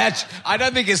 I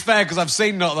don't think it's fair because I've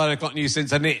seen Not 9 O'Clock News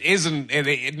since, and it isn't.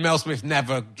 Mel Smith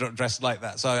never dressed like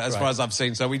that. So as far as I've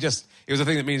seen, it was a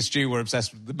thing that me and Stu were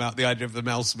obsessed with, the idea of the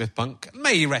Mel Smith punk.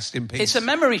 May he rest in peace. It's a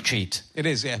memory cheat. It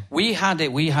is, yeah. We had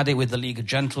it with the League of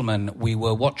Gentlemen. We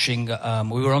were watching.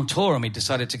 We were on tour and we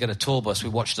decided to get a tour bus. We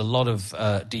watched a lot of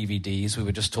DVDs. We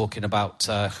were just talking about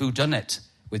Who Done It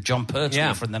with John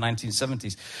Pertwee from the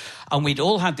 1970s. And we'd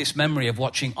all had this memory of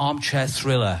watching Armchair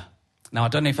Thriller. Now, I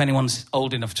don't know if anyone's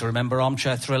old enough to remember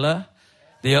Armchair Thriller.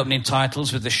 The opening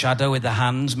titles with the shadow with the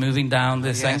hands moving down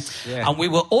the thing. Yeah. And we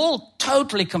were all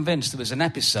totally convinced there was an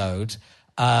episode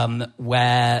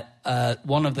where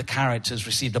one of the characters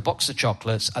received a box of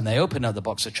chocolates and they opened up the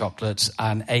box of chocolates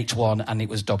and ate one and it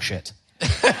was dog shit.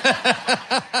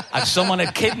 And someone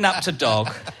had kidnapped a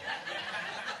dog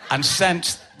and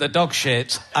sent the dog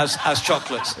shit as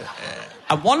chocolates.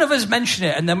 And one of us mentioned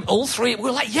it, and then all 3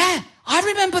 were like, yeah, I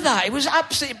remember that. It was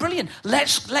absolutely brilliant.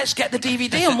 Let's get the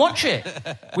DVD and watch it.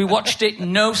 We watched it.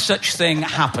 No such thing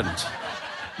happened.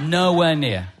 Nowhere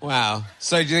near. Wow.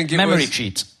 So do you think it memory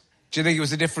cheat? Do you think it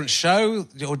was a different show?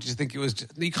 Or do you think it was...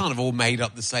 You kind of all made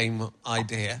up the same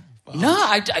idea. No,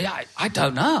 I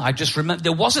don't know. I just remember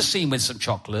there was a scene with some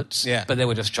chocolates, but they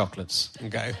were just chocolates.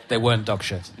 Okay. They weren't dog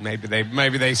shit. Maybe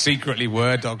they secretly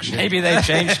were dog shit. Maybe they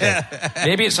changed it.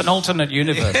 Maybe it's an alternate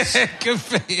universe. It could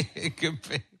be.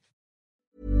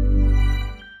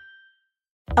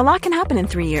 A lot can happen in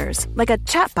 3 years, like a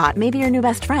chatbot may be your new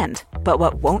best friend. But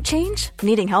what won't change?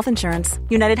 Needing health insurance.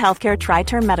 United Healthcare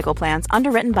Tri-Term Medical Plans,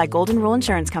 underwritten by Golden Rule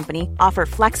Insurance Company, offer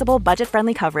flexible,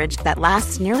 budget-friendly coverage that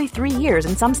lasts nearly 3 years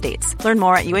in some states. Learn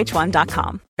more at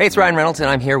uh1.com. Hey, it's Ryan Reynolds, and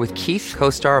I'm here with Keith,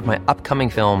 co-star of my upcoming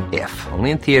film, If, only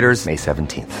in theaters May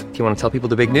 17th. Do you want to tell people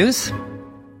the big news?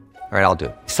 All right, I'll do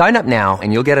it. Sign up now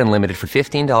and you'll get unlimited for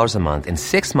 $15 a month and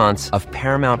 6 months of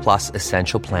Paramount Plus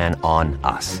Essential Plan on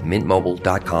us.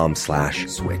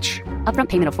 MintMobile.com/switch. Upfront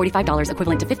payment of $45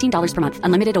 equivalent to $15 per month.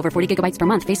 Unlimited over 40 gigabytes per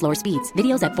month. Face lower speeds.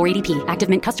 Videos at 480p. Active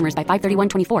Mint customers by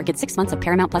 531.24 get 6 months of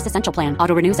Paramount Plus Essential Plan.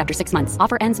 Auto renews after 6 months.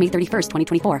 Offer ends May 31st,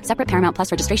 2024. Separate Paramount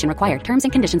Plus registration required. Terms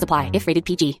and conditions apply if rated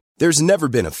PG. There's never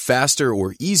been a faster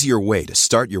or easier way to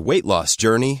start your weight loss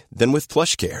journey than with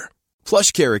PlushCare.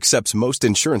 PlushCare accepts most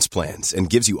insurance plans and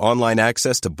gives you online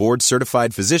access to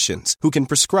board-certified physicians who can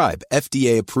prescribe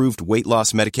FDA-approved weight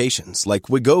loss medications like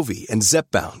Wegovy and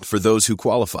Zepbound for those who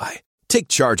qualify. Take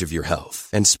charge of your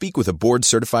health and speak with a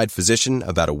board-certified physician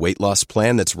about a weight loss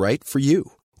plan that's right for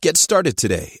you. Get started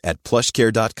today at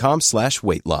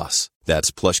plushcare.com/weight loss.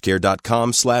 That's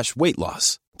plushcare.com/weight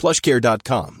loss.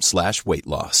 plushcare.com/weight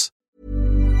loss.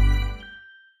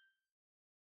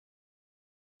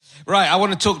 Right, I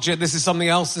want to talk to you. This is something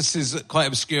else. This is quite an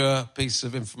obscure piece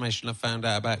of information I found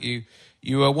out about you.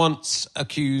 You were once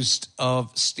accused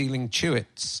of stealing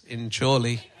Chewits in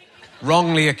Chorley.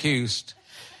 Wrongly accused.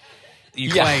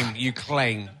 You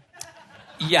claim.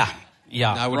 Yeah.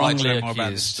 I would like to wrongly know more about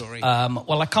this accused. story.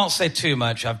 Well, I can't say too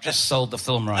much. I've just sold the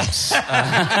film rights to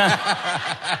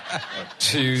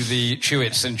the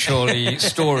Chewits and Chorley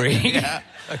story. Yeah.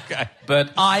 Okay.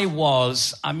 But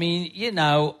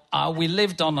we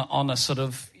lived on a sort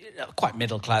of quite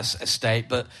middle-class estate,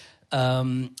 but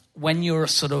when you're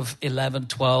sort of 11,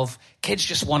 12, kids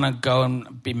just want to go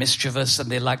and be mischievous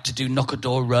and they like to do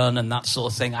knock-a-door run and that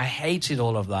sort of thing. I hated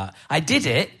all of that. I did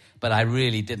it, but I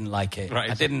really didn't like it.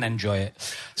 Right. I didn't enjoy it.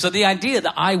 So the idea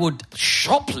that I would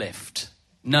shoplift,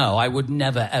 no, I would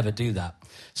never, ever do that.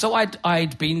 So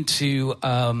I'd been to,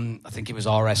 I think it was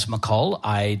R.S. McCall.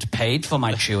 I'd paid for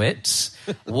my Chewits,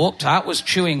 walked out, was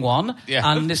chewing one,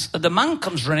 and the man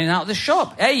comes running out of the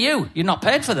shop. Hey, you're not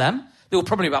paid for them. They were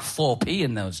probably about 4p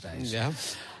in those days. Yeah.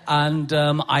 And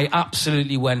I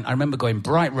absolutely went, I remember going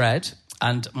bright red,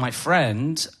 and my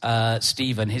friend,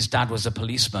 Stephen, his dad was a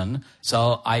policeman,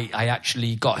 so I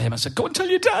actually got him. I said, go and tell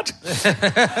your dad.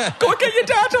 Go and get your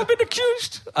dad, I've been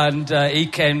accused. And he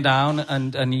came down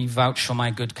and he vouched for my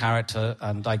good character,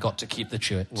 and I got to keep the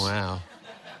Chewits. Wow.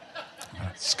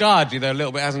 Scarred you, though, a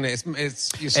little bit, hasn't it?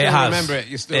 You still remember it.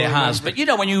 It has. But,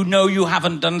 when you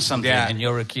haven't done something and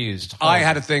you're accused. I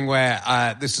had a thing where,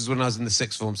 this was when I was in the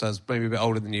sixth form, so I was maybe a bit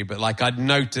older than you, but, I'd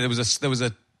noted there was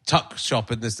a tuck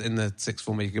shop in the sixth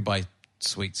form where you could buy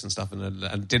sweets and stuff, and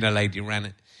a dinner lady ran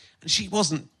it. And she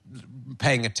wasn't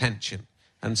paying attention.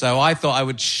 And so I thought I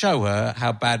would show her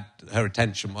how bad her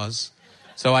attention was.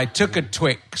 So I took a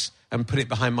Twix and put it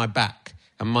behind my back.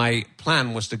 And my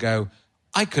plan was to go,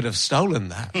 I could have stolen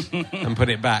that and put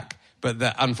it back. But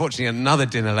unfortunately, another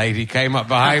dinner lady came up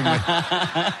behind me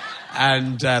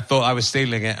and thought I was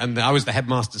stealing it. And I was the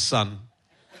headmaster's son.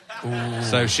 Ooh.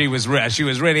 So she was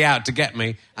really out to get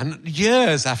me. And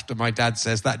years after my dad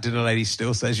says, that dinner lady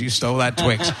still says you stole that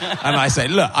Twix. And I say,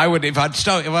 look, if I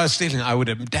was stealing it, I would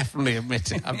have definitely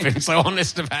admit it. I've been so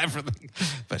honest about everything.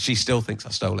 But she still thinks I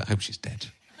stole it. I hope she's dead.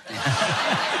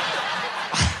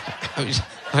 I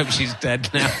hope she's dead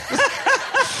now.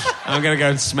 I'm going to go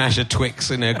and smash a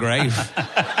Twix in her grave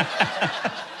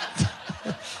that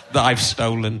I've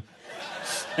stolen.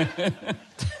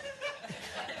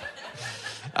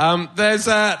 There's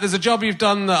a job you've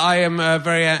done that I am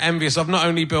very envious of. Not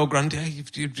only Bill Grundy,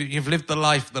 you've lived the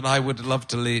life that I would love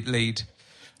to lead.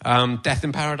 Death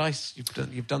in Paradise.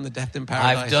 You've done the Death in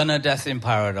Paradise. I've done a Death in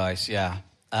Paradise. Yeah.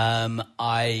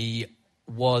 I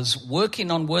was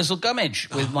working on Wurzel Gummidge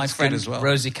with my friend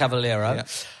Rosie Cavaliero. Yeah.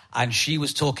 And she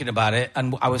was talking about it,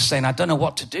 and I was saying, I don't know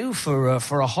what to do for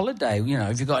a holiday.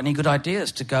 Have you got any good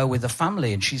ideas to go with the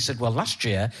family? And she said, well, last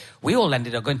year, we all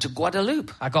ended up going to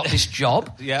Guadeloupe. I got this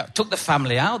job, took the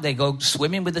family out, they go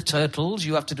swimming with the turtles.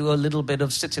 You have to do a little bit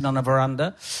of sitting on a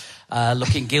veranda,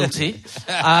 looking guilty.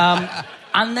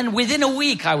 And then within a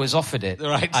week, I was offered it.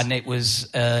 Right. And it was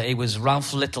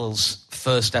Ralph Little's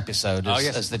first episode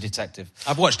as the detective.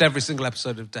 I've watched every single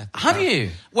episode of Death. Have you?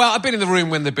 Well, I've been in the room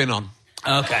when they've been on.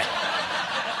 Okay.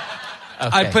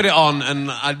 I put it on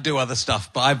and I do other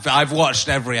stuff, but I've watched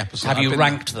every episode. Have you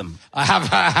ranked them? I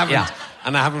haven't,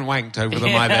 and I haven't wanked over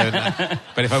them either.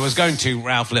 But if I was going to,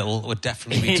 Ralph Little would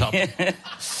definitely be top.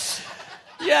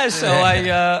 Yeah,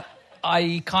 so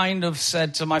I kind of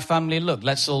said to my family, look,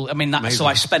 let's all... I mean, so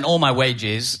I spent all my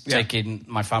wages taking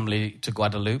my family to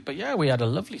Guadeloupe. But yeah, we had a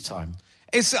lovely time.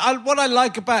 It's what I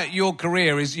like about your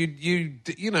career is you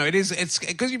know it's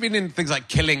because you've been in things like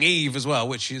Killing Eve as well,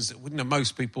 which is, you know,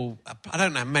 most people, I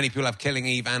don't know how many people have Killing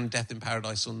Eve and Death in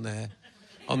Paradise on their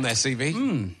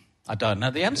CV. I don't know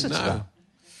the answer to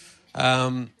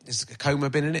that. Has Coma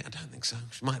been in it? I don't think so.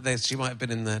 She might have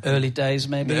been in the early days,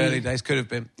 maybe. The early days could have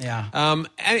been. Yeah. And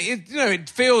it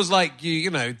feels like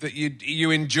you know that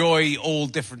you enjoy all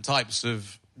different types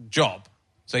of job.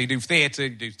 So you do theatre, you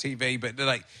do TV, but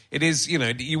like it is, you know,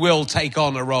 you will take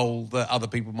on a role that other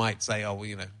people might say, oh, well,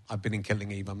 you know, I've been in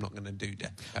Killing Eve, I'm not going to do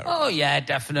Death in Paradise. Oh, yeah,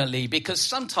 definitely. Because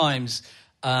sometimes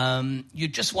you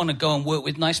just want to go and work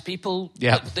with nice people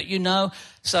that you know.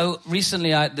 So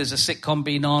recently there's a sitcom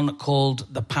been on called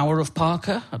The Power of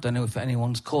Parker. I don't know if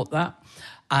anyone's caught that.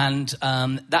 And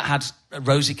that had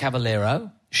Rosie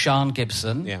Cavallero, Sian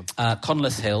Gibson,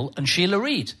 Conleth Hill and Sheila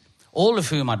Reid. All of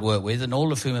whom I'd worked with and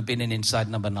all of whom had been in Inside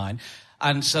Number 9.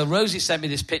 And so Rosie sent me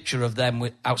this picture of them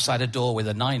outside a door with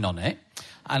a 9 on it.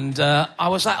 And I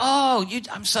was like,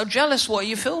 I'm so jealous. What are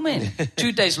you filming?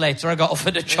 2 days later, I got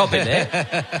offered a job in it.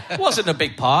 It wasn't a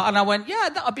big part. And I went,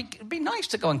 it'd be nice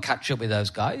to go and catch up with those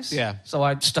guys. Yeah. So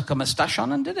I stuck a moustache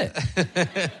on and did it.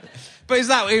 But is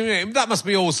that must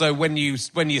be also when you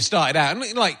started out.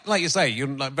 And like you say, you're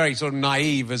like very sort of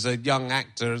naive as a young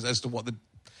actor as to what the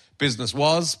business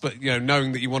was, but you know,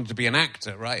 knowing that you wanted to be an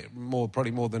actor, right?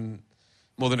 Probably more than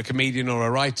a comedian or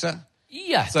a writer.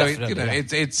 Yeah, so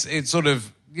definitely. It's sort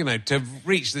of, you know, to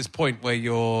reach this point where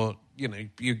you're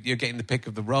getting the pick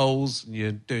of the roles and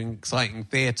you're doing exciting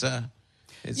theatre.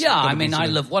 I mean,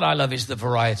 what I love is the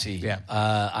variety. Yeah.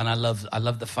 And I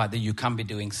love the fact that you can be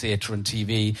doing theatre and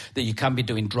TV, that you can be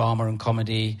doing drama and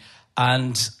comedy,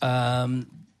 and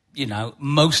you know,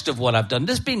 most of what I've done,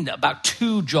 there's been about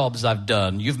 2 jobs I've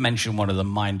done. You've mentioned one of them,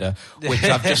 Minder, which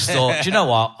I've just thought, do you know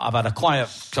what? I've had a quiet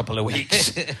couple of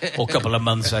weeks, or couple of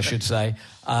months, I should say.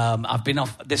 I've been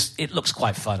off this. It looks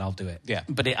quite fun. I'll do it. Yeah.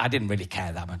 But I didn't really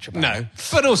care that much about it. No.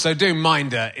 But also doing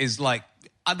Minder is like,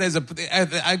 there's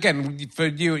again, for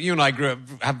you and I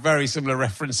have very similar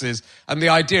references, and the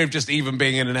idea of just even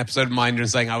being in an episode of Minder and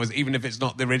saying even if it's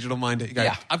not the original Minder, you go,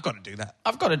 I've got to do that.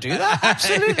 I've got to do that.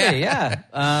 Absolutely, yeah.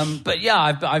 But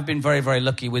yeah, I've been very, very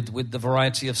lucky with the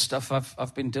variety of stuff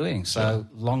I've been doing. So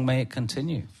long may it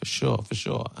continue. For sure.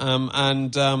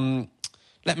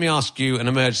 Let me ask you an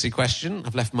emergency question.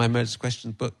 I've left my emergency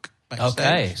questions book backstage.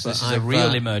 Okay, so this is a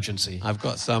real emergency. I've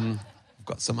got some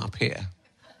up here.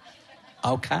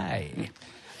 Okay.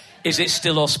 Is it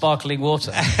still all sparkling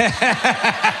water?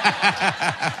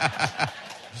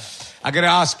 I'm going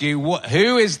to ask you,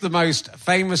 who is the most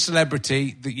famous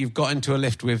celebrity that you've got into a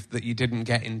lift with that you didn't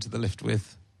get into the lift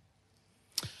with?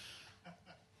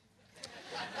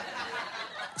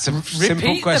 It's a simple question.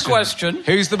 Repeat the question.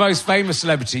 Who's the most famous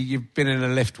celebrity you've been in a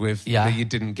lift with that you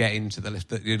didn't get into the lift,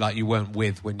 that you weren't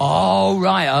with when you... Oh,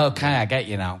 right. Okay, I get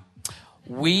you now.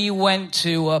 We went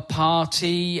to a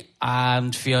party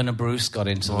and Fiona Bruce got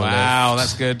into the lift. Wow,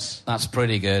 that's good. That's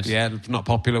pretty good. Yeah, not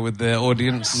popular with the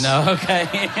audience. No, okay.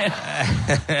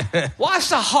 Well,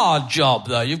 it's a hard job,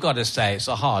 though. You've got to say it's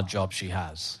a hard job she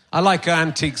has. I like her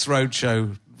Antiques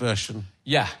Roadshow version.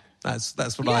 Yeah. That's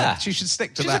what she should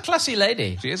stick to. She's that. a classy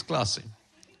lady. She is classy.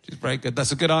 She's very good.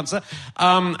 That's a good answer.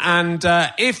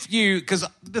 Because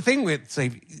the thing with,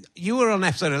 say, you were on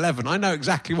episode 11. I know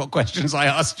exactly what questions I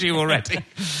asked you already.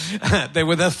 They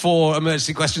were the 4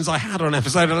 emergency questions I had on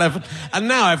episode 11. And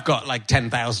now I've got like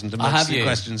 10,000 emergency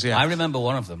questions. Yeah, I remember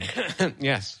one of them.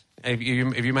 Yes. Have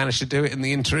you managed to do it in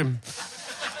the interim?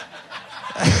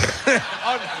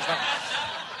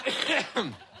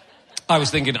 I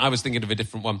was thinking of a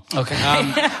different one. Okay.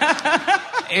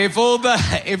 If all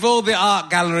the art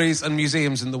galleries and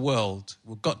museums in the world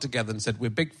got together and said, we're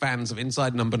big fans of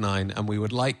Inside Number 9 and we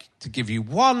would like to give you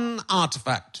one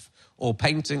artefact or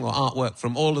painting or artwork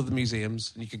from all of the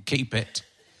museums and you could keep it,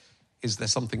 is there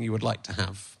something you would like to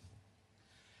have?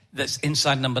 That's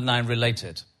Inside Number 9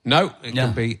 related? No, it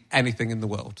can be anything in the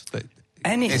world.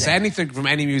 Anything? It's anything from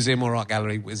any museum or art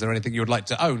gallery. Is there anything you would like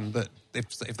to own that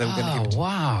if they were going to give it to you? Oh,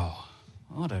 wow.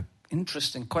 What an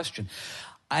interesting question.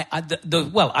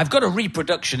 I've got a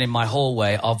reproduction in my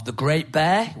hallway of the Great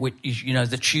Bear, which is, you know,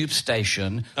 the tube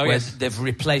station, where they've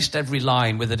replaced every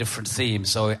line with a different theme.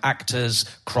 So actors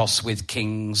cross with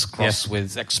kings, cross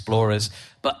with explorers.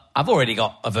 But I've already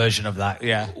got a version of that.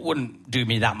 Yeah. It wouldn't do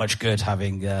me that much good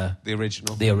having the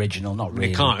original. The original, not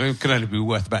really. It can only be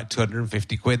worth about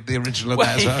 250 quid, the original of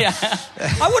that as well. Yeah.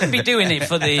 I wouldn't be doing it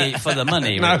for the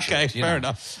money, Richard, Okay, fair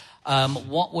enough.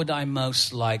 What would I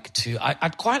most like to...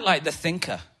 I'd quite like The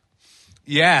Thinker.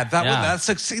 Yeah, that's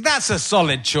a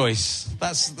solid choice.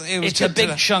 It's a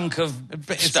big chunk of stone.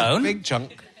 It's a big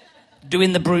chunk.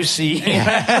 Doing the Brucey.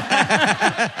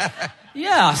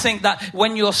 Yeah, I think that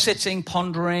when you're sitting,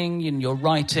 pondering, and you're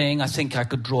writing, I think I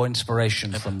could draw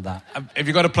inspiration from that. Have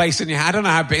you got a place in your... I don't know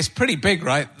how big... It's pretty big,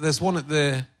 right? There's one at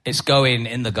the... It's going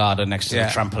in the garden next to the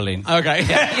trampoline. Okay.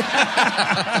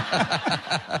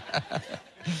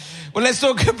 Well, let's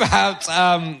talk about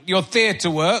your theatre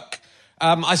work.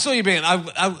 I saw you being... I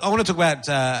want to talk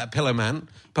about Pillow Man,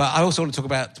 but I also want to talk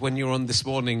about when you were on This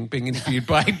Morning being interviewed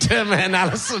by Dermot and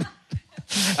Alison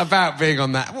about being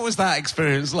on that. What was that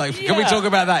experience like? Can we talk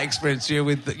about that experience? You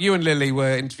and Lily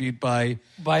were interviewed by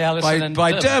Alison and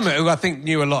Dermot, who I think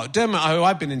knew a lot. Dermot, who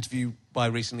I've been interviewed by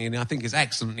recently, and I think is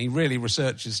excellent. He really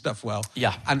researches stuff well.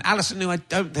 Yeah. And Alison, who I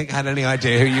don't think had any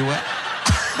idea who you were.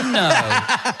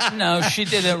 No, she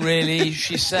didn't really.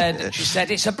 She said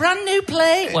it's a brand new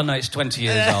play. Well, no, it's 20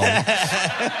 years old.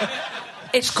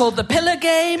 It's called The Pillar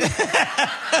Game.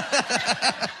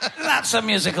 That's a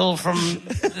musical from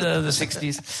the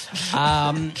 60s.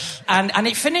 And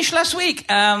it finished last week.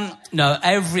 No,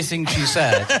 everything she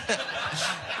said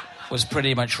was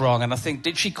pretty much wrong. And I think,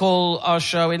 did she call our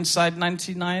show Inside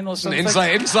 99 or something?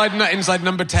 Inside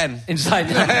number 10. Inside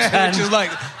number 10. Which is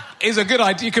like... is a good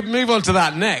idea. You could move on to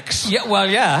that next. Yeah, well,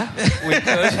 yeah, we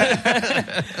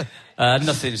could.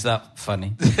 Nothing's that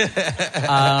funny.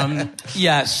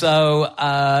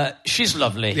 So she's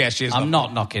lovely. Yeah, she is. I'm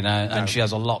not knocking her, and she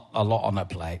has a lot on her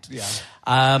plate. Yeah.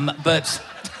 But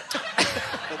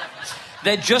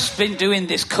they'd just been doing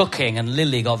this cooking, and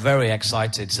Lily got very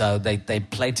excited, so they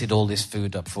plated all this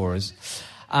food up for us.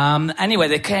 Anyway,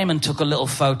 they came and took a little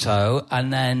photo,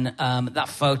 and then that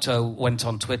photo went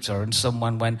on Twitter, and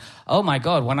someone went, "Oh my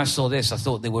God, when I saw this, I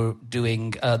thought they were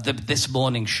doing the This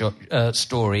Morning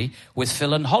story with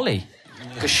Phil and Holly."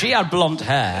 Because she had blonde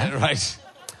hair. Right.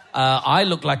 I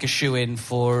looked like a shoo-in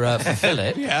for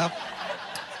Philip. Yeah.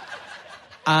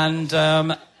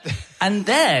 And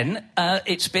then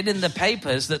it's been in the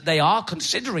papers that they are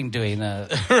considering doing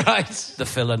the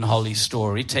Phil and Holly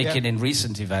story, taking in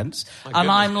recent events.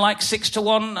 And I'm like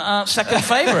 6-1 second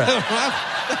favourite.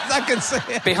 I can see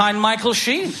it. Behind Michael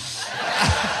Sheen.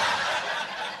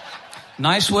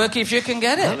 Nice work if you can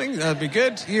get it. I think that'd be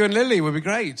good. You and Lily would be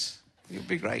great. You'd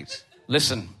be great.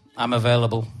 Listen, I'm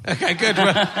available. Okay, good.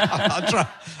 Well,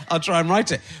 I'll try and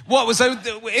write it. What was so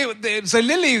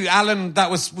Lily Allen?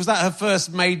 Was that her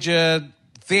first major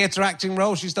theatre acting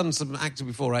role? She's done some acting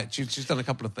before, right? She's done a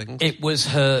couple of things. It was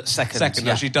her second.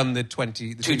 No, she'd done the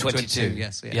 222.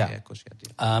 Yes, yeah, of course she had.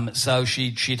 Yeah. So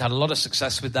she'd had a lot of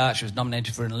success with that. She was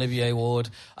nominated for an Olivier Award,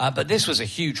 but this was a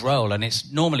huge role, and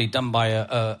it's normally done by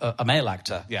a male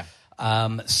actor. Yeah.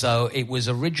 So it was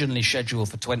originally scheduled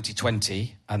for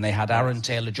 2020, and they had Aaron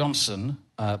Taylor-Johnson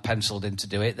penciled in to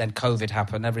do it. Then COVID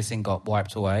happened, everything got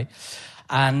wiped away.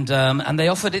 And they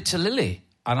offered it to Lily.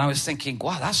 And I was thinking,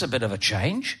 wow, that's a bit of a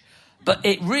change. But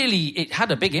it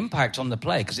had a big impact on the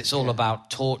play, because it's all about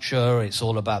torture, it's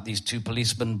all about these two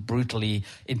policemen brutally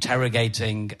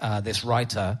interrogating this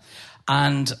writer.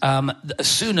 And as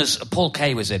soon as Paul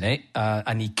Kay was in it,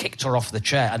 and he kicked her off the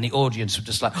chair, and the audience were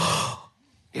just like...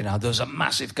 You know, there was a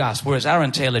massive gasp. Whereas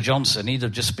Aaron Taylor-Johnson, he'd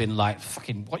have just been like,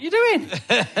 fucking, what are you doing?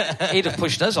 He'd have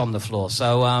pushed us on the floor.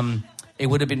 So it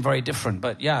would have been very different.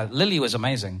 But yeah, Lily was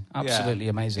amazing. Absolutely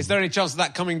amazing. Is there any chance of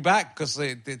that coming back? Because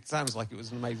it sounds like it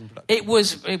was an amazing production. It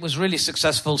was really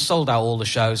successful, sold out all the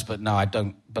shows, but no, I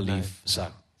don't believe so.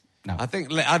 No. I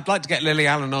think I'd like to get Lily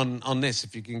Allen on this,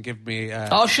 if you can give me...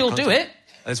 she'll do it.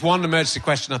 There's one emergency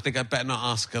question I think I'd better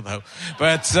not ask her, though.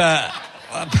 But...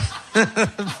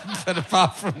 but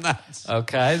apart from that...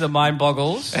 Okay, the mind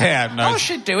boggles. Yeah, no. Oh,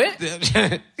 she'd do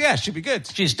it. Yeah, she'd be good.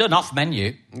 She's done off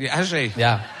menu. Yeah, has she?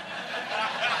 Yeah.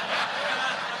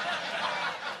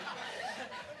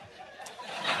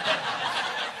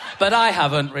 But I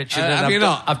haven't, Richard. Have you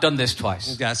not? I've done this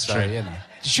twice. Yeah, that's true. You know.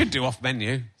 You should do off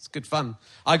menu. It's good fun.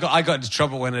 I got into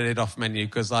trouble when I did off menu,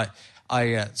 because I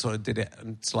sort of did it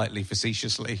slightly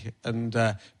facetiously, and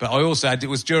but I also it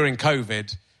was during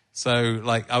COVID. So,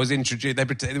 like, I was introduced... There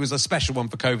was a special one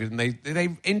for COVID, and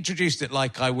they introduced it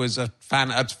like I was a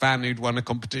fan who'd won a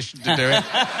competition to do it.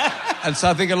 And so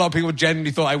I think a lot of people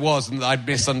genuinely thought I was, and I'd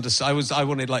misunderstood. I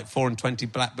wanted, like, 4 and 20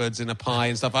 blackbirds in a pie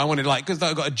and stuff. I wanted, like... Because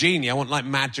I've got a genie, I want, like,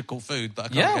 magical food that I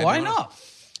can't get. Yeah, why not?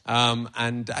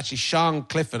 And actually, Sian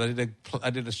Clifford, I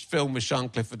did a film with Sian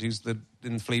Clifford, who's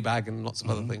in Fleabag and lots of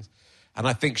other things. And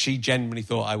I think she genuinely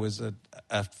thought I was a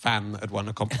fan that had won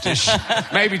a competition.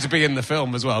 Maybe to be in the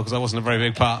film as well, because I wasn't a very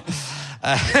big part.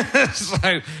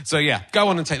 So yeah, go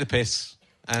on and take the piss.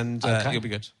 and Okay. you'll be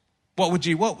good. What would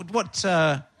you... What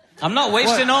I'm not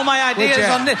wasting all my ideas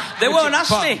on this. They won't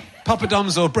ask me.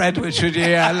 Poppadoms or bread, which would you...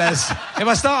 Les? If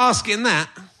I start asking that,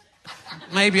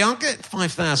 maybe I'll get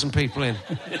 5,000 people in.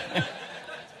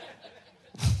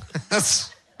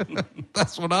 That's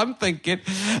what I'm thinking.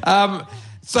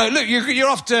 So look, you're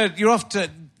off to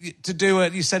do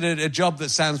you said a job that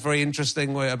sounds very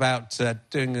interesting about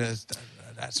doing a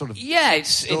sort of... Yeah,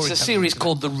 it's a series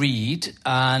called The Reed,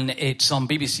 and it's on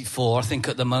BBC 4. I think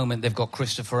at the moment they've got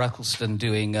Christopher Eccleston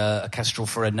doing a Kestrel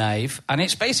for a Knave, and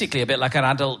it's basically a bit like an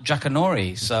adult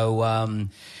Jackanory. So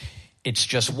it's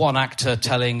just one actor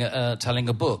telling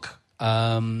a book,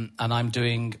 and I'm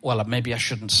doing... Well, maybe I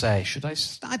shouldn't say. Should I?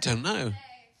 I don't know.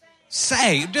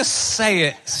 Just say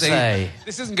it. Say.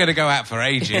 This isn't going to go out for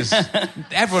ages.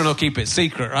 Everyone will keep it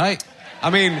secret, right? I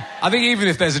mean, I think even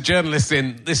if there's a journalist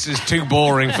in, this is too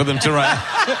boring for them to write.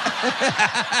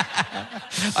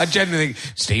 I genuinely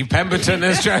think, Steve Pemberton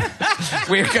is trying...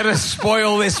 We're going to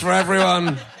spoil this for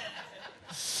everyone.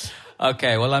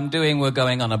 Okay, well, We're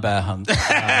Going on a Bear Hunt.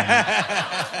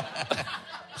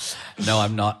 No,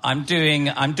 I'm not. I'm doing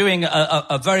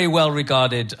a very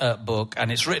well-regarded book,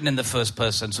 and it's written in the first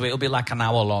person, so it'll be like an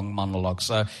hour-long monologue.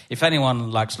 So if anyone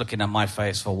likes looking at my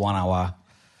face for 1 hour...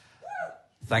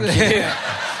 Thank you.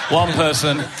 One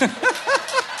person.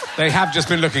 They have just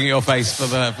been looking at your face for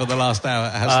the last hour,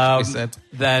 it has to be said.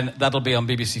 Then that'll be on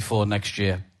BBC 4 next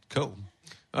year. Cool.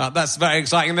 That's very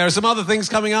exciting. There are some other things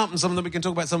coming up, and some of them we can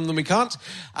talk about, some of them we can't.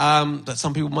 But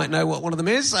some people might know what one of them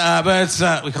is,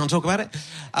 but we can't talk about it.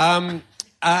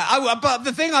 But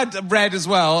the thing I'd read as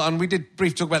well, and we did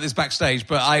briefly talk about this backstage,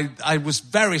 but I was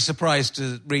very surprised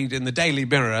to read in the Daily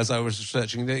Mirror as I was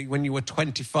researching that when you were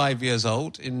 25 years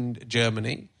old in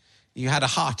Germany, you had a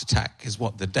heart attack, is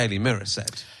what the Daily Mirror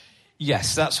said.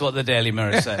 Yes, that's what the Daily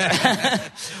Mirror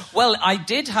said. Well, I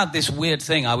did have this weird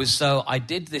thing. I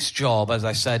did this job, as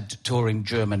I said, touring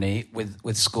Germany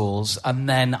with schools, and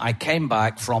then I came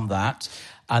back from that,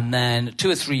 and then 2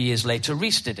 or 3 years later,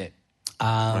 Reese did it.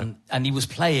 Right. And he was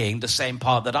playing the same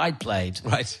part that I'd played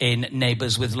in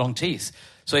Neighbours with Long Teeth.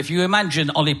 So if you imagine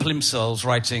Ollie Plimsoll's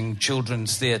writing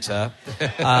children's theatre,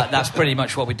 that's pretty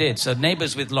much what we did. So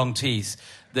Neighbours with Long Teeth,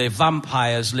 the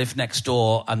vampires live next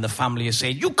door and the family is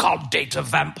saying, you can't date a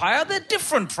vampire, they're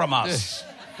different from us.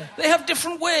 They have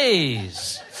different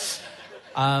ways.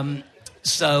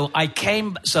 So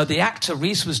the actor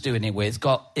Reese was doing it with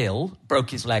got ill, broke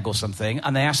his leg or something,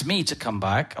 and they asked me to come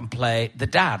back and play the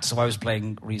dad. So I was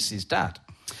playing Reese's dad.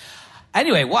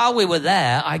 Anyway, while we were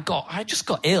there, I just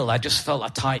got ill. I just felt a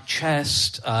tight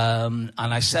chest. And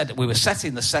I said, we were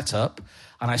setting the setup,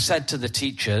 and I said to the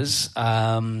teachers,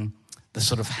 the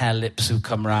sort of hair lips who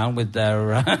come round with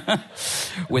their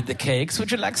with the cakes, would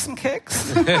you like some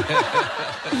cakes?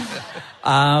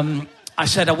 I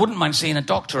said I wouldn't mind seeing a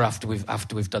doctor after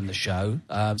we've done the show.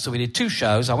 So we did 2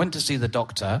 shows. I went to see the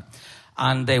doctor,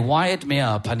 and they wired me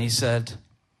up, and he said,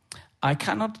 I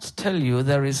cannot tell you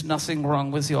there is nothing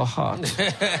wrong with your heart.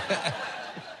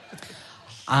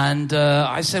 And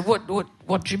I said, what do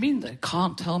you mean? They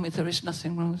can't tell me there is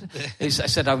nothing wrong with it? I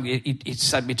said, he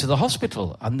sent me to the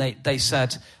hospital. And they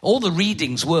said, all the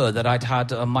readings were that I'd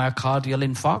had a myocardial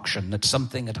infarction, that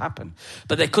something had happened.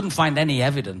 But they couldn't find any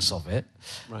evidence of it.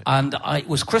 Right. And it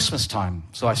was Christmas time.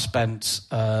 So I spent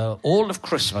all of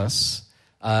Christmas.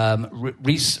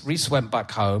 Reese went back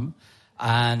home.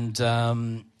 And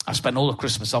I spent all of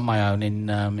Christmas on my own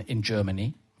in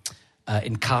Germany,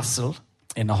 in Kassel,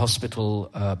 in a hospital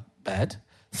bed,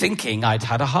 thinking I'd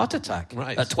had a heart attack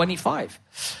at 25.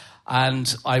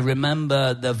 And I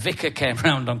remember the vicar came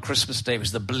round on Christmas Day. It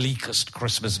was the bleakest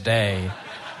Christmas day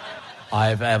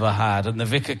I've ever had. And the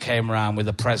vicar came round with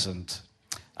a present,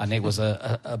 and it was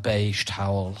a beige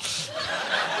towel.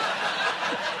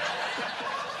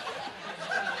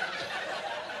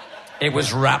 It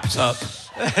was wrapped up.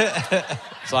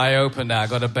 So I opened it, I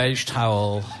got a beige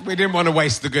towel. We didn't want to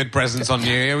waste the good presents on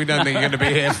you. We don't think you're going to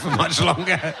be here for much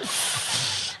longer.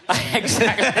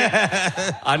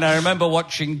 Exactly. And I remember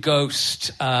watching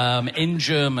Ghost in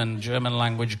German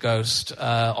language Ghost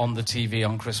on the TV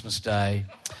on Christmas Day.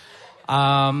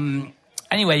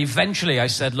 Anyway, eventually I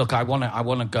said, look, I want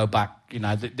to go back. You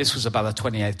know, this was about the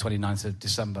 28th, 29th of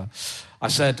December. I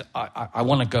said, I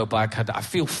want to go back. I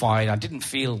feel fine. I didn't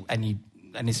feel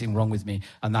anything wrong with me.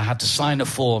 And I had to sign a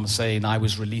form saying I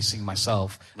was releasing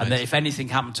myself. Right. And that if anything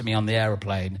happened to me on the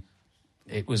aeroplane,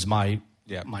 it was my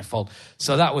fault.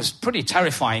 So that was pretty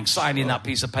terrifying, signing that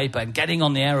piece of paper and getting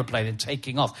on the aeroplane and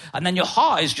taking off. And then your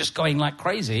heart is just going like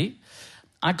crazy.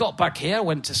 I got back here,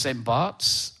 went to St.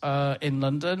 Bart's in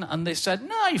London, and they said,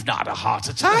 no, you've not had a heart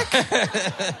attack.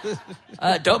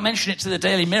 Don't mention it to the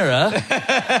Daily Mirror,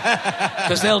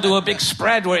 because they'll do a big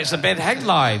spread where it's a big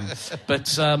headline.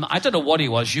 But I don't know what it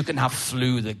was. You can have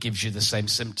flu that gives you the same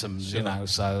symptoms, you know.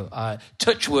 So,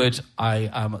 touch wood, I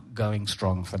am going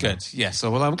strong for now. Good, yes. So,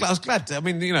 well, I was glad. I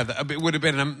mean, you know, it would have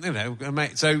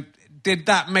been, so did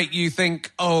that make you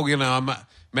think, oh, you know,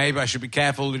 maybe I should be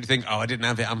careful? Did you think, I didn't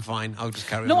have it, I'm fine, I'll just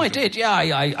carry on? No, I did, yeah.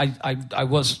 I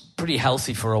was pretty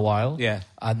healthy for a while. Yeah.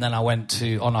 And then I went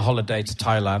on a holiday to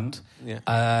Thailand. Yeah.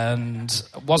 And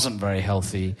wasn't very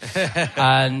healthy.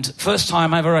 And first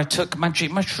time ever I took magic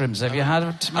mushrooms. Have you had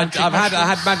magic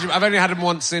mushrooms? I've only had them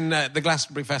once in the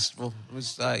Glastonbury Festival. It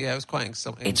was, it was quite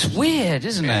exciting. It's weird,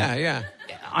 isn't it? Yeah.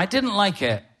 I didn't like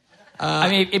it.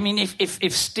 I mean,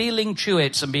 if stealing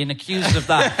chewits and being accused of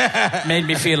that made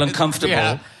me feel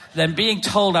uncomfortable, then being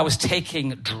told I was taking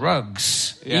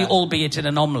drugs, albeit in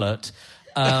an omelette.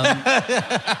 But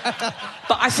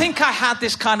I think I had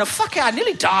this kind of, fuck it, I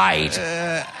nearly died.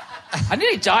 I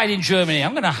nearly died in Germany.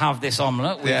 I'm going to have this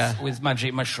omelette with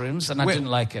magic mushrooms, and I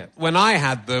didn't like it. When I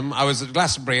had them, I was at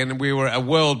Glastonbury, and we were at a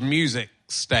world music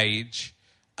stage.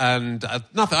 And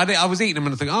nothing. I was eating them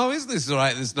and I think, is this all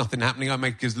right? There's nothing happening. I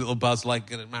make this little buzz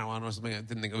like marijuana or something. I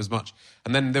didn't think it was much.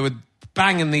 And then they were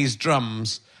banging these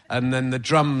drums, and then the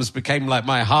drums became like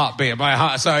my heartbeat.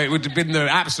 So it would have been the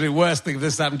absolute worst thing if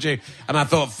this happened to you. And I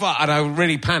thought, fuck, and I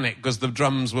really panicked because the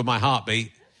drums were my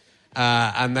heartbeat.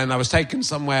 And then I was taken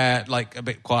somewhere like a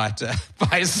bit quieter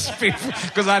by people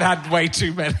because I'd had way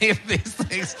too many of these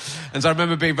things. And so I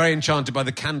remember being very enchanted by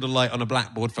the candlelight on a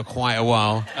blackboard for quite a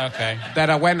while. Okay. Then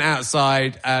I went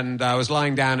outside and I was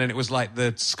lying down, and it was like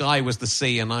the sky was the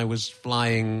sea and I was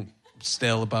flying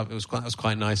still above. It was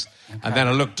quite nice. Okay. And then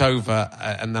I looked over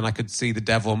and then I could see the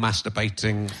devil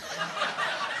masturbating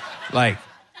like...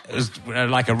 It was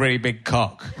like a really big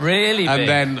cock. Really big?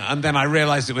 And then I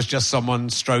realised it was just someone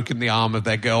stroking the arm of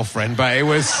their girlfriend, but it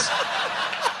was...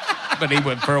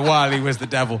 for a while, he was the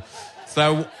devil.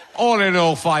 So, all in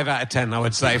all, 5 out of 10, I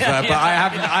would say. But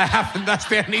I haven't, that's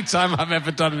the only time I've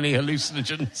ever done any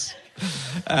hallucinogens.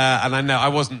 And I know I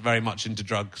wasn't very much into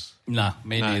drugs. No,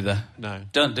 me neither. No.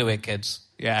 Don't do it, kids.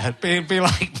 Yeah, be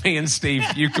like me and Steve.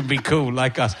 You can be cool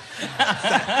like us.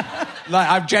 Like,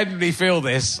 I genuinely feel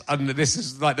this, and this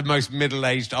is like the most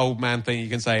middle-aged old man thing you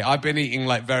can say. I've been eating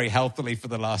like very healthily for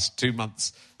the last 2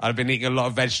 months. I've been eating a lot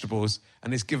of vegetables,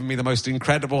 and it's given me the most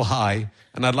incredible high.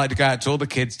 And I'd like to go out to all the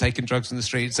kids taking drugs in the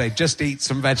street and say, just eat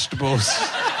some vegetables.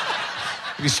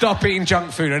 If you stop eating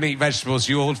junk food and eat vegetables,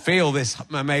 you will feel this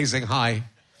amazing high.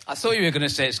 I thought you were going to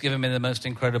say it's given me the most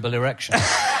incredible erection.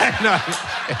 No,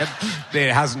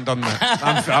 it hasn't done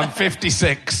that. I'm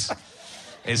 56.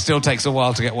 It still takes a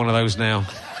while to get one of those now.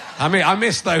 I mean, I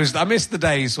miss those. I miss the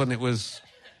days when it was...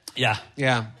 Yeah.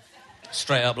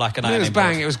 Straight up like an ironing board. It was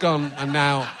bang, it was gone, and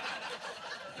now...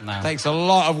 It takes a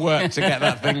lot of work to get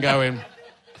that thing going.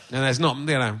 And there's not,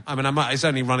 I mean, it's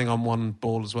only running on one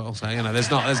ball as well, so, there's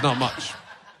not much.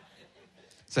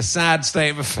 It's a sad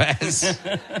state of affairs.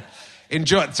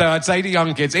 Enjoy. So I'd say to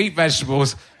young kids, eat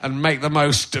vegetables and make the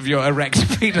most of your erect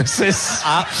penises.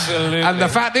 Absolutely. And the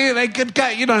fact that they could go,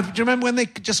 do you remember when they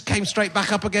just came straight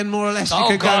back up again, more or less?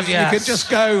 You could just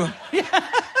go. Yeah.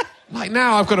 Like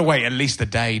now, I've got to wait at least a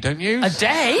day, don't you? A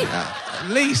day? At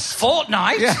least.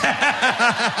 Fortnight? Yeah.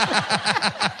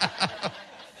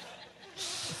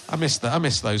 I miss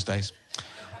those days.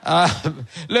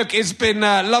 Look, it's been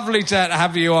lovely to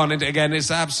have you on, and again, it's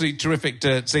absolutely terrific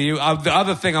to see you. The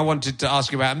other thing I wanted to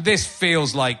ask you about, and this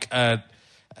feels like a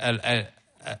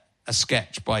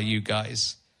sketch by you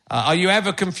guys. Are you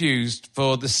ever confused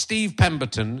for the Steve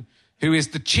Pemberton, who is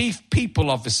the Chief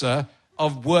People Officer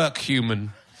of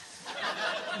Workhuman?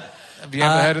 Have you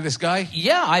ever heard of this guy?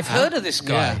 Yeah, I've heard of this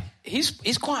guy. Yeah.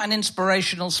 He's quite an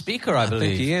inspirational speaker, I believe. I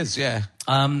think he is, yeah.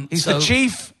 He's the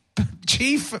Chief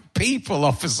People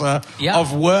Officer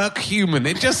of Workhuman.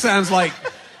 It just sounds like...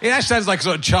 It actually sounds like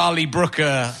sort of Charlie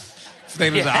Brooker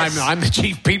thing. Yes. I'm the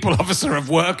Chief People Officer of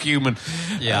Workhuman.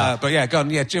 Yeah. But yeah, go on.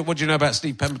 Yeah, what do you know about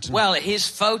Steve Pemberton? Well, his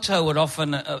photo would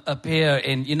often appear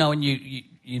in... when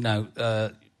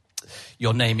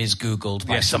your name is Googled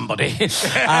by somebody.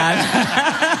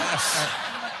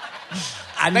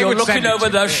 And you're looking over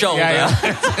their shoulder.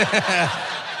 Yeah.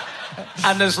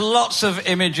 And there's lots of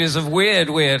images of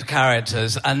weird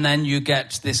characters, and then you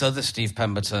get this other Steve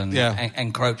Pemberton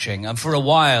encroaching. And for a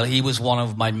while, he was one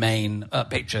of my main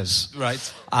pictures. Right.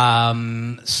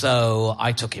 So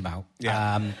I took him out.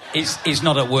 Yeah. He's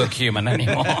not at Work Human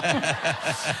anymore.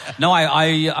 No,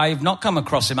 I've not come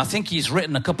across him. I think he's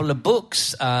written a couple of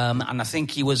books, and I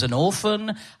think he was an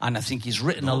orphan, and I think he's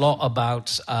written a lot about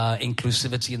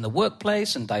inclusivity in the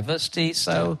workplace and diversity,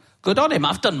 so... Good on him.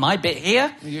 I've done my bit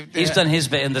here. He's done his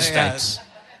bit in the States.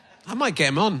 I might get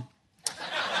him on.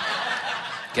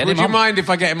 Would you mind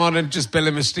if I get him on and just bill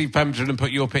him as Steve Pemberton and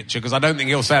put your picture? Because I don't think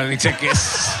he'll sell any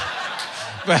tickets.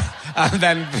 But and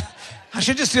then I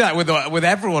should just do that with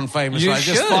everyone famous. You right?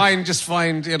 should. Just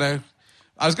find. You know,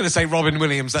 I was going to say Robin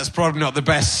Williams. That's probably not the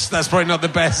best. That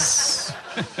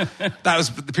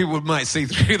was the people might see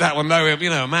through that one though.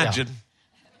 You know, imagine.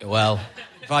 Yeah. Well.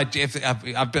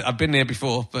 I've been here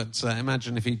before, but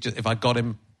imagine if I got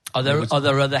him. Are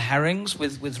there other Herrings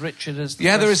with Richard as the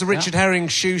there is a Richard Herring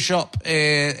shoe shop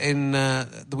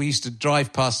that we used to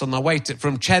drive past on our way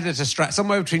from Cheddar to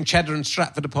somewhere between Cheddar and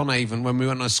Stratford upon Avon. When we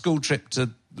went on a school trip to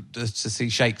see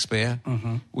Shakespeare,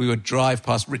 we would drive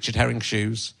past Richard Herring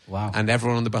shoes. Wow! And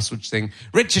everyone on the bus would sing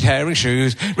Richard Herring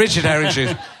shoes, Richard Herring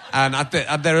shoes. And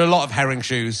there are a lot of Herring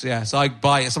shoes. Yeah, so I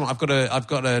buy some. I've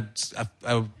got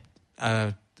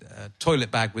a toilet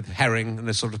bag with herring and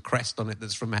a sort of crest on it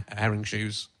that's from Herring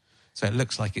shoes, so it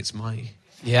looks like it's my.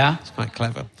 Yeah, it's quite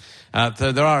clever.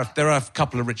 There are a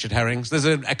couple of Richard Herrings. There's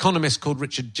an economist called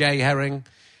Richard J. Herring.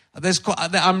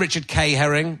 I'm Richard K.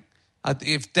 Herring.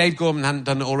 If Dave Gorman hadn't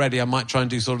done it already, I might try and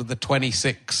do sort of the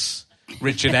 26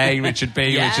 Richard A, Richard B,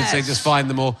 yes. Richard C. Just find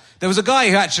them all. There was a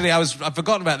guy who actually I've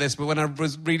forgotten about this, but when I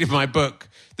was reading my book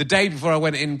the day before I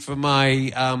went in for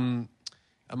my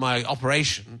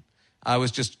operation. I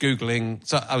was just Googling,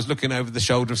 so I was looking over the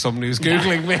shoulder of someone who was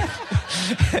Googling me.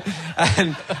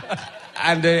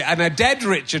 and a dead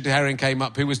Richard Herring came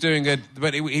up who was doing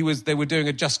they were doing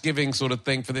a Just Giving sort of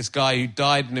thing for this guy who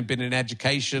died and had been in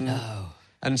education. No.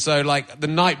 And so, like, the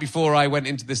night before I went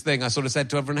into this thing, I sort of said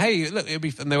to everyone, hey, look, it'll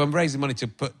be... And they were raising money to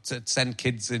send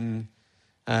kids in,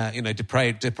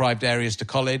 deprived areas to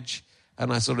college.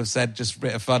 And I sort of said, just a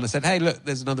bit of fun, I said, hey, look,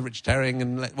 there's another Richard Herring,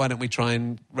 and why don't we try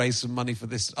and raise some money for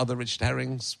this other Richard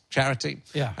Herring's charity?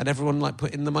 Yeah. And everyone,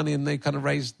 put in the money, and they kind of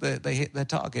they hit their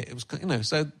target. It was,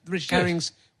 so the Richard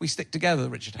Herrings, we stick together,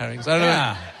 the Richard Herrings. I don't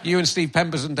know, you and Steve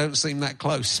Pemberton don't seem that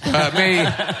close, but me,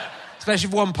 especially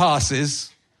if one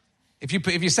passes, if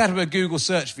you set up a Google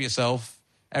search for yourself,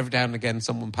 every now and again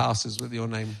someone passes with your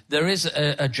name. There is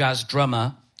a jazz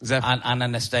drummer and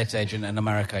an estate agent in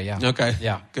America, yeah. Okay.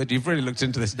 Yeah. Good. You've really looked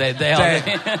into this. They are.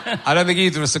 I don't think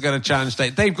either of us are going to challenge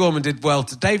Dave. Dave Gorman did well.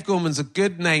 Dave Gorman's a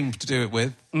good name to do it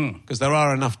with, because there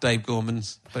are enough Dave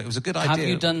Gormans, but it was a good idea. Have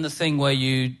you done the thing where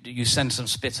you send some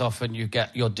spit off and you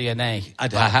get your DNA?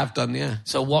 I have done, yeah.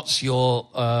 So what's your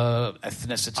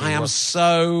ethnicity? I am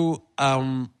so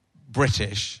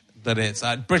British that it's...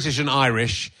 British and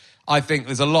Irish. I think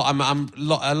there's a lot... I'm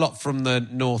a lot from the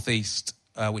northeast...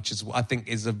 which is, I think,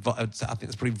 it's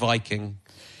pretty Viking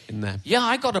in there. Yeah,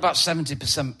 I got about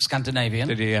 70% Scandinavian.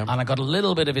 Did you? Yeah. And I got a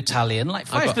little bit of Italian, like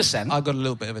 5%. I got a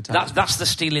little bit of Italian. That's the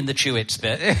stealing the Chewits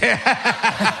bit.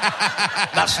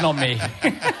 That's not me.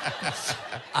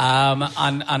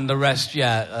 And the rest,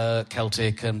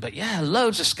 Celtic, but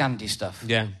loads of Scandi stuff.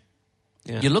 Yeah.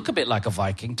 You look a bit like a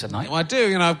Viking tonight. Well, I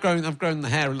do. I've grown the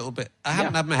hair a little bit. I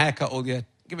haven't had my hair cut all yet.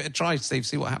 Give it a try, Steve.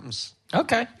 See what happens.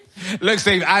 Okay. Look,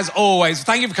 Steve, as always,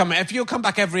 thank you for coming. If you'll come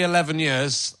back every 11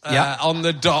 years on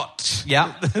the dot,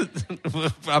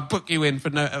 I'll book you in for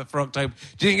October.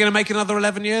 Do you think you're going to make another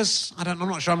 11 years? I'm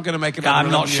not sure I'm going to make another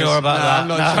 11 years. I'm not sure about that. I'm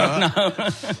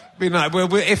not sure. Be nice.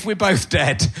 If we're both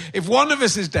dead, if one of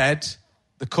us is dead,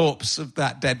 the corpse of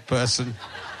that dead person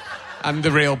and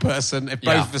the real person, if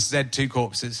both of us are dead, two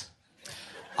corpses.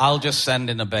 I'll just send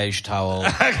in a beige towel.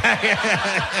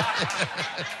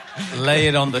 Lay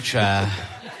it on the chair.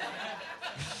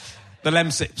 The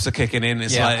lemsips are kicking in.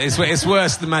 It's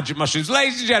worse than magic mushrooms.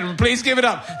 Ladies and gentlemen, please give it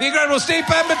up. The incredible Steve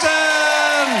Pemberton!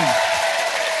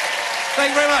 Thank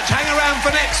you very much. Hang around for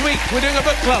next week. We're doing a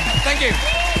book club. Thank you.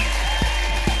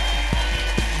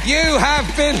 You have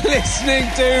been listening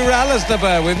to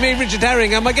RHLSTP with me, Richard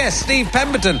Herring, and my guest, Steve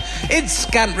Pemberton. It's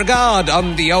scant regard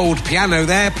on the old piano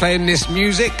there, playing this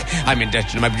music. I'm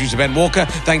indebted to my producer, Ben Walker.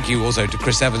 Thank you also to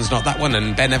Chris Evans, not that one,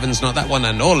 and Ben Evans, not that one,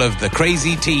 and all of the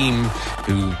crazy team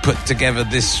who put together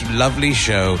this lovely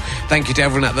show. Thank you to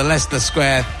everyone at the Leicester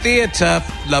Square Theatre.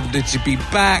 Lovely to be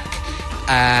back.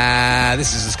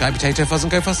 This is a Sky Potato Fuzz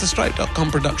and Go Faster Stripe.com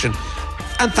production.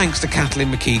 And thanks to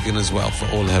Kathleen McKeegan as well for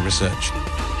all her research.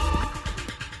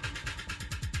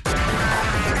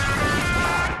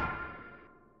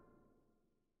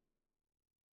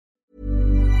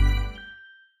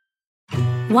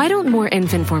 Why don't more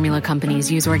infant formula companies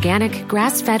use organic,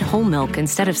 grass-fed whole milk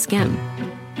instead of skim?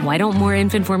 Why don't more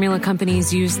infant formula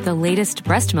companies use the latest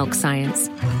breast milk science?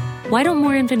 Why don't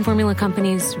more infant formula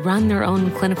companies run their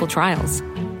own clinical trials?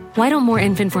 Why don't more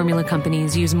infant formula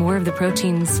companies use more of the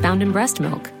proteins found in breast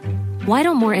milk? Why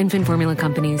don't more infant formula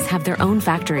companies have their own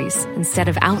factories instead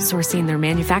of outsourcing their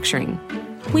manufacturing?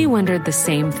 We wondered the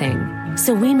same thing.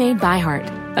 So we made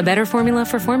ByHeart, a better formula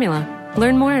for formula.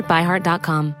 Learn more at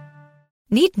byheart.com.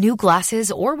 Need new glasses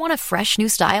or want a fresh new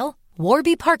style?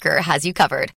 Warby Parker has you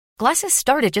covered. Glasses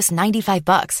start at just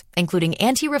 $95, including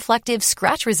anti-reflective,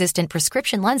 scratch-resistant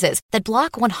prescription lenses that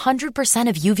block 100%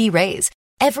 of UV rays.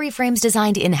 Every frame's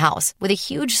designed in-house with a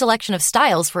huge selection of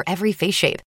styles for every face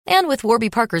shape. And with Warby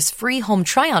Parker's free home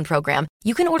try-on program,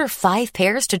 you can order 5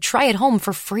 pairs to try at home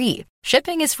for free.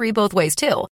 Shipping is free both ways,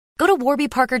 too. Go to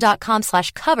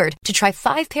warbyparker.com/covered to try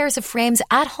 5 pairs of frames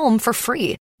at home for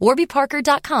free.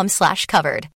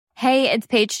 warbyparker.com/covered. Hey, it's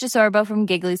Paige DeSorbo from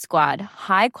Giggly Squad.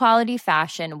 High quality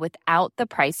fashion without the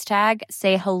price tag.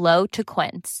 Say hello to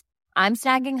Quince. I'm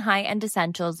snagging high-end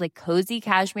essentials like cozy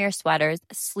cashmere sweaters,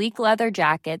 sleek leather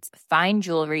jackets, fine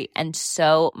jewelry, and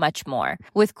so much more.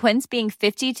 With Quince being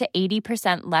 50 to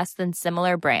 80% less than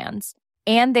similar brands.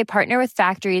 And they partner with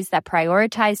factories that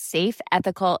prioritize safe,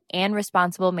 ethical, and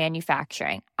responsible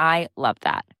manufacturing. I love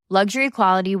that. Luxury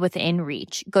quality within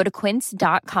reach. Go to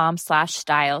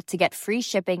quince.com/style to get free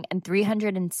shipping and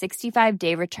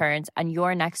 365-day returns on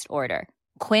your next order.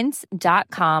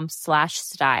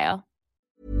 Quince.com/style.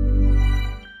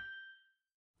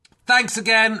 Thanks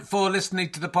again for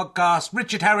listening to the podcast.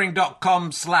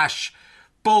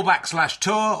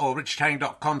 richardherring.com/ballback/tour or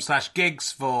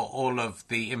richardherring.com/gigs for all of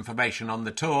the information on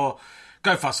the tour.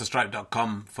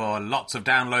 GoFasterStripe.com for lots of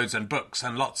downloads and books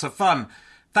and lots of fun.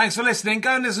 Thanks for listening.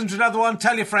 Go and listen to another one.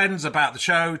 Tell your friends about the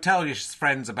show. Tell your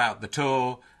friends about the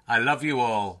tour. I love you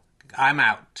all. I'm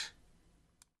out.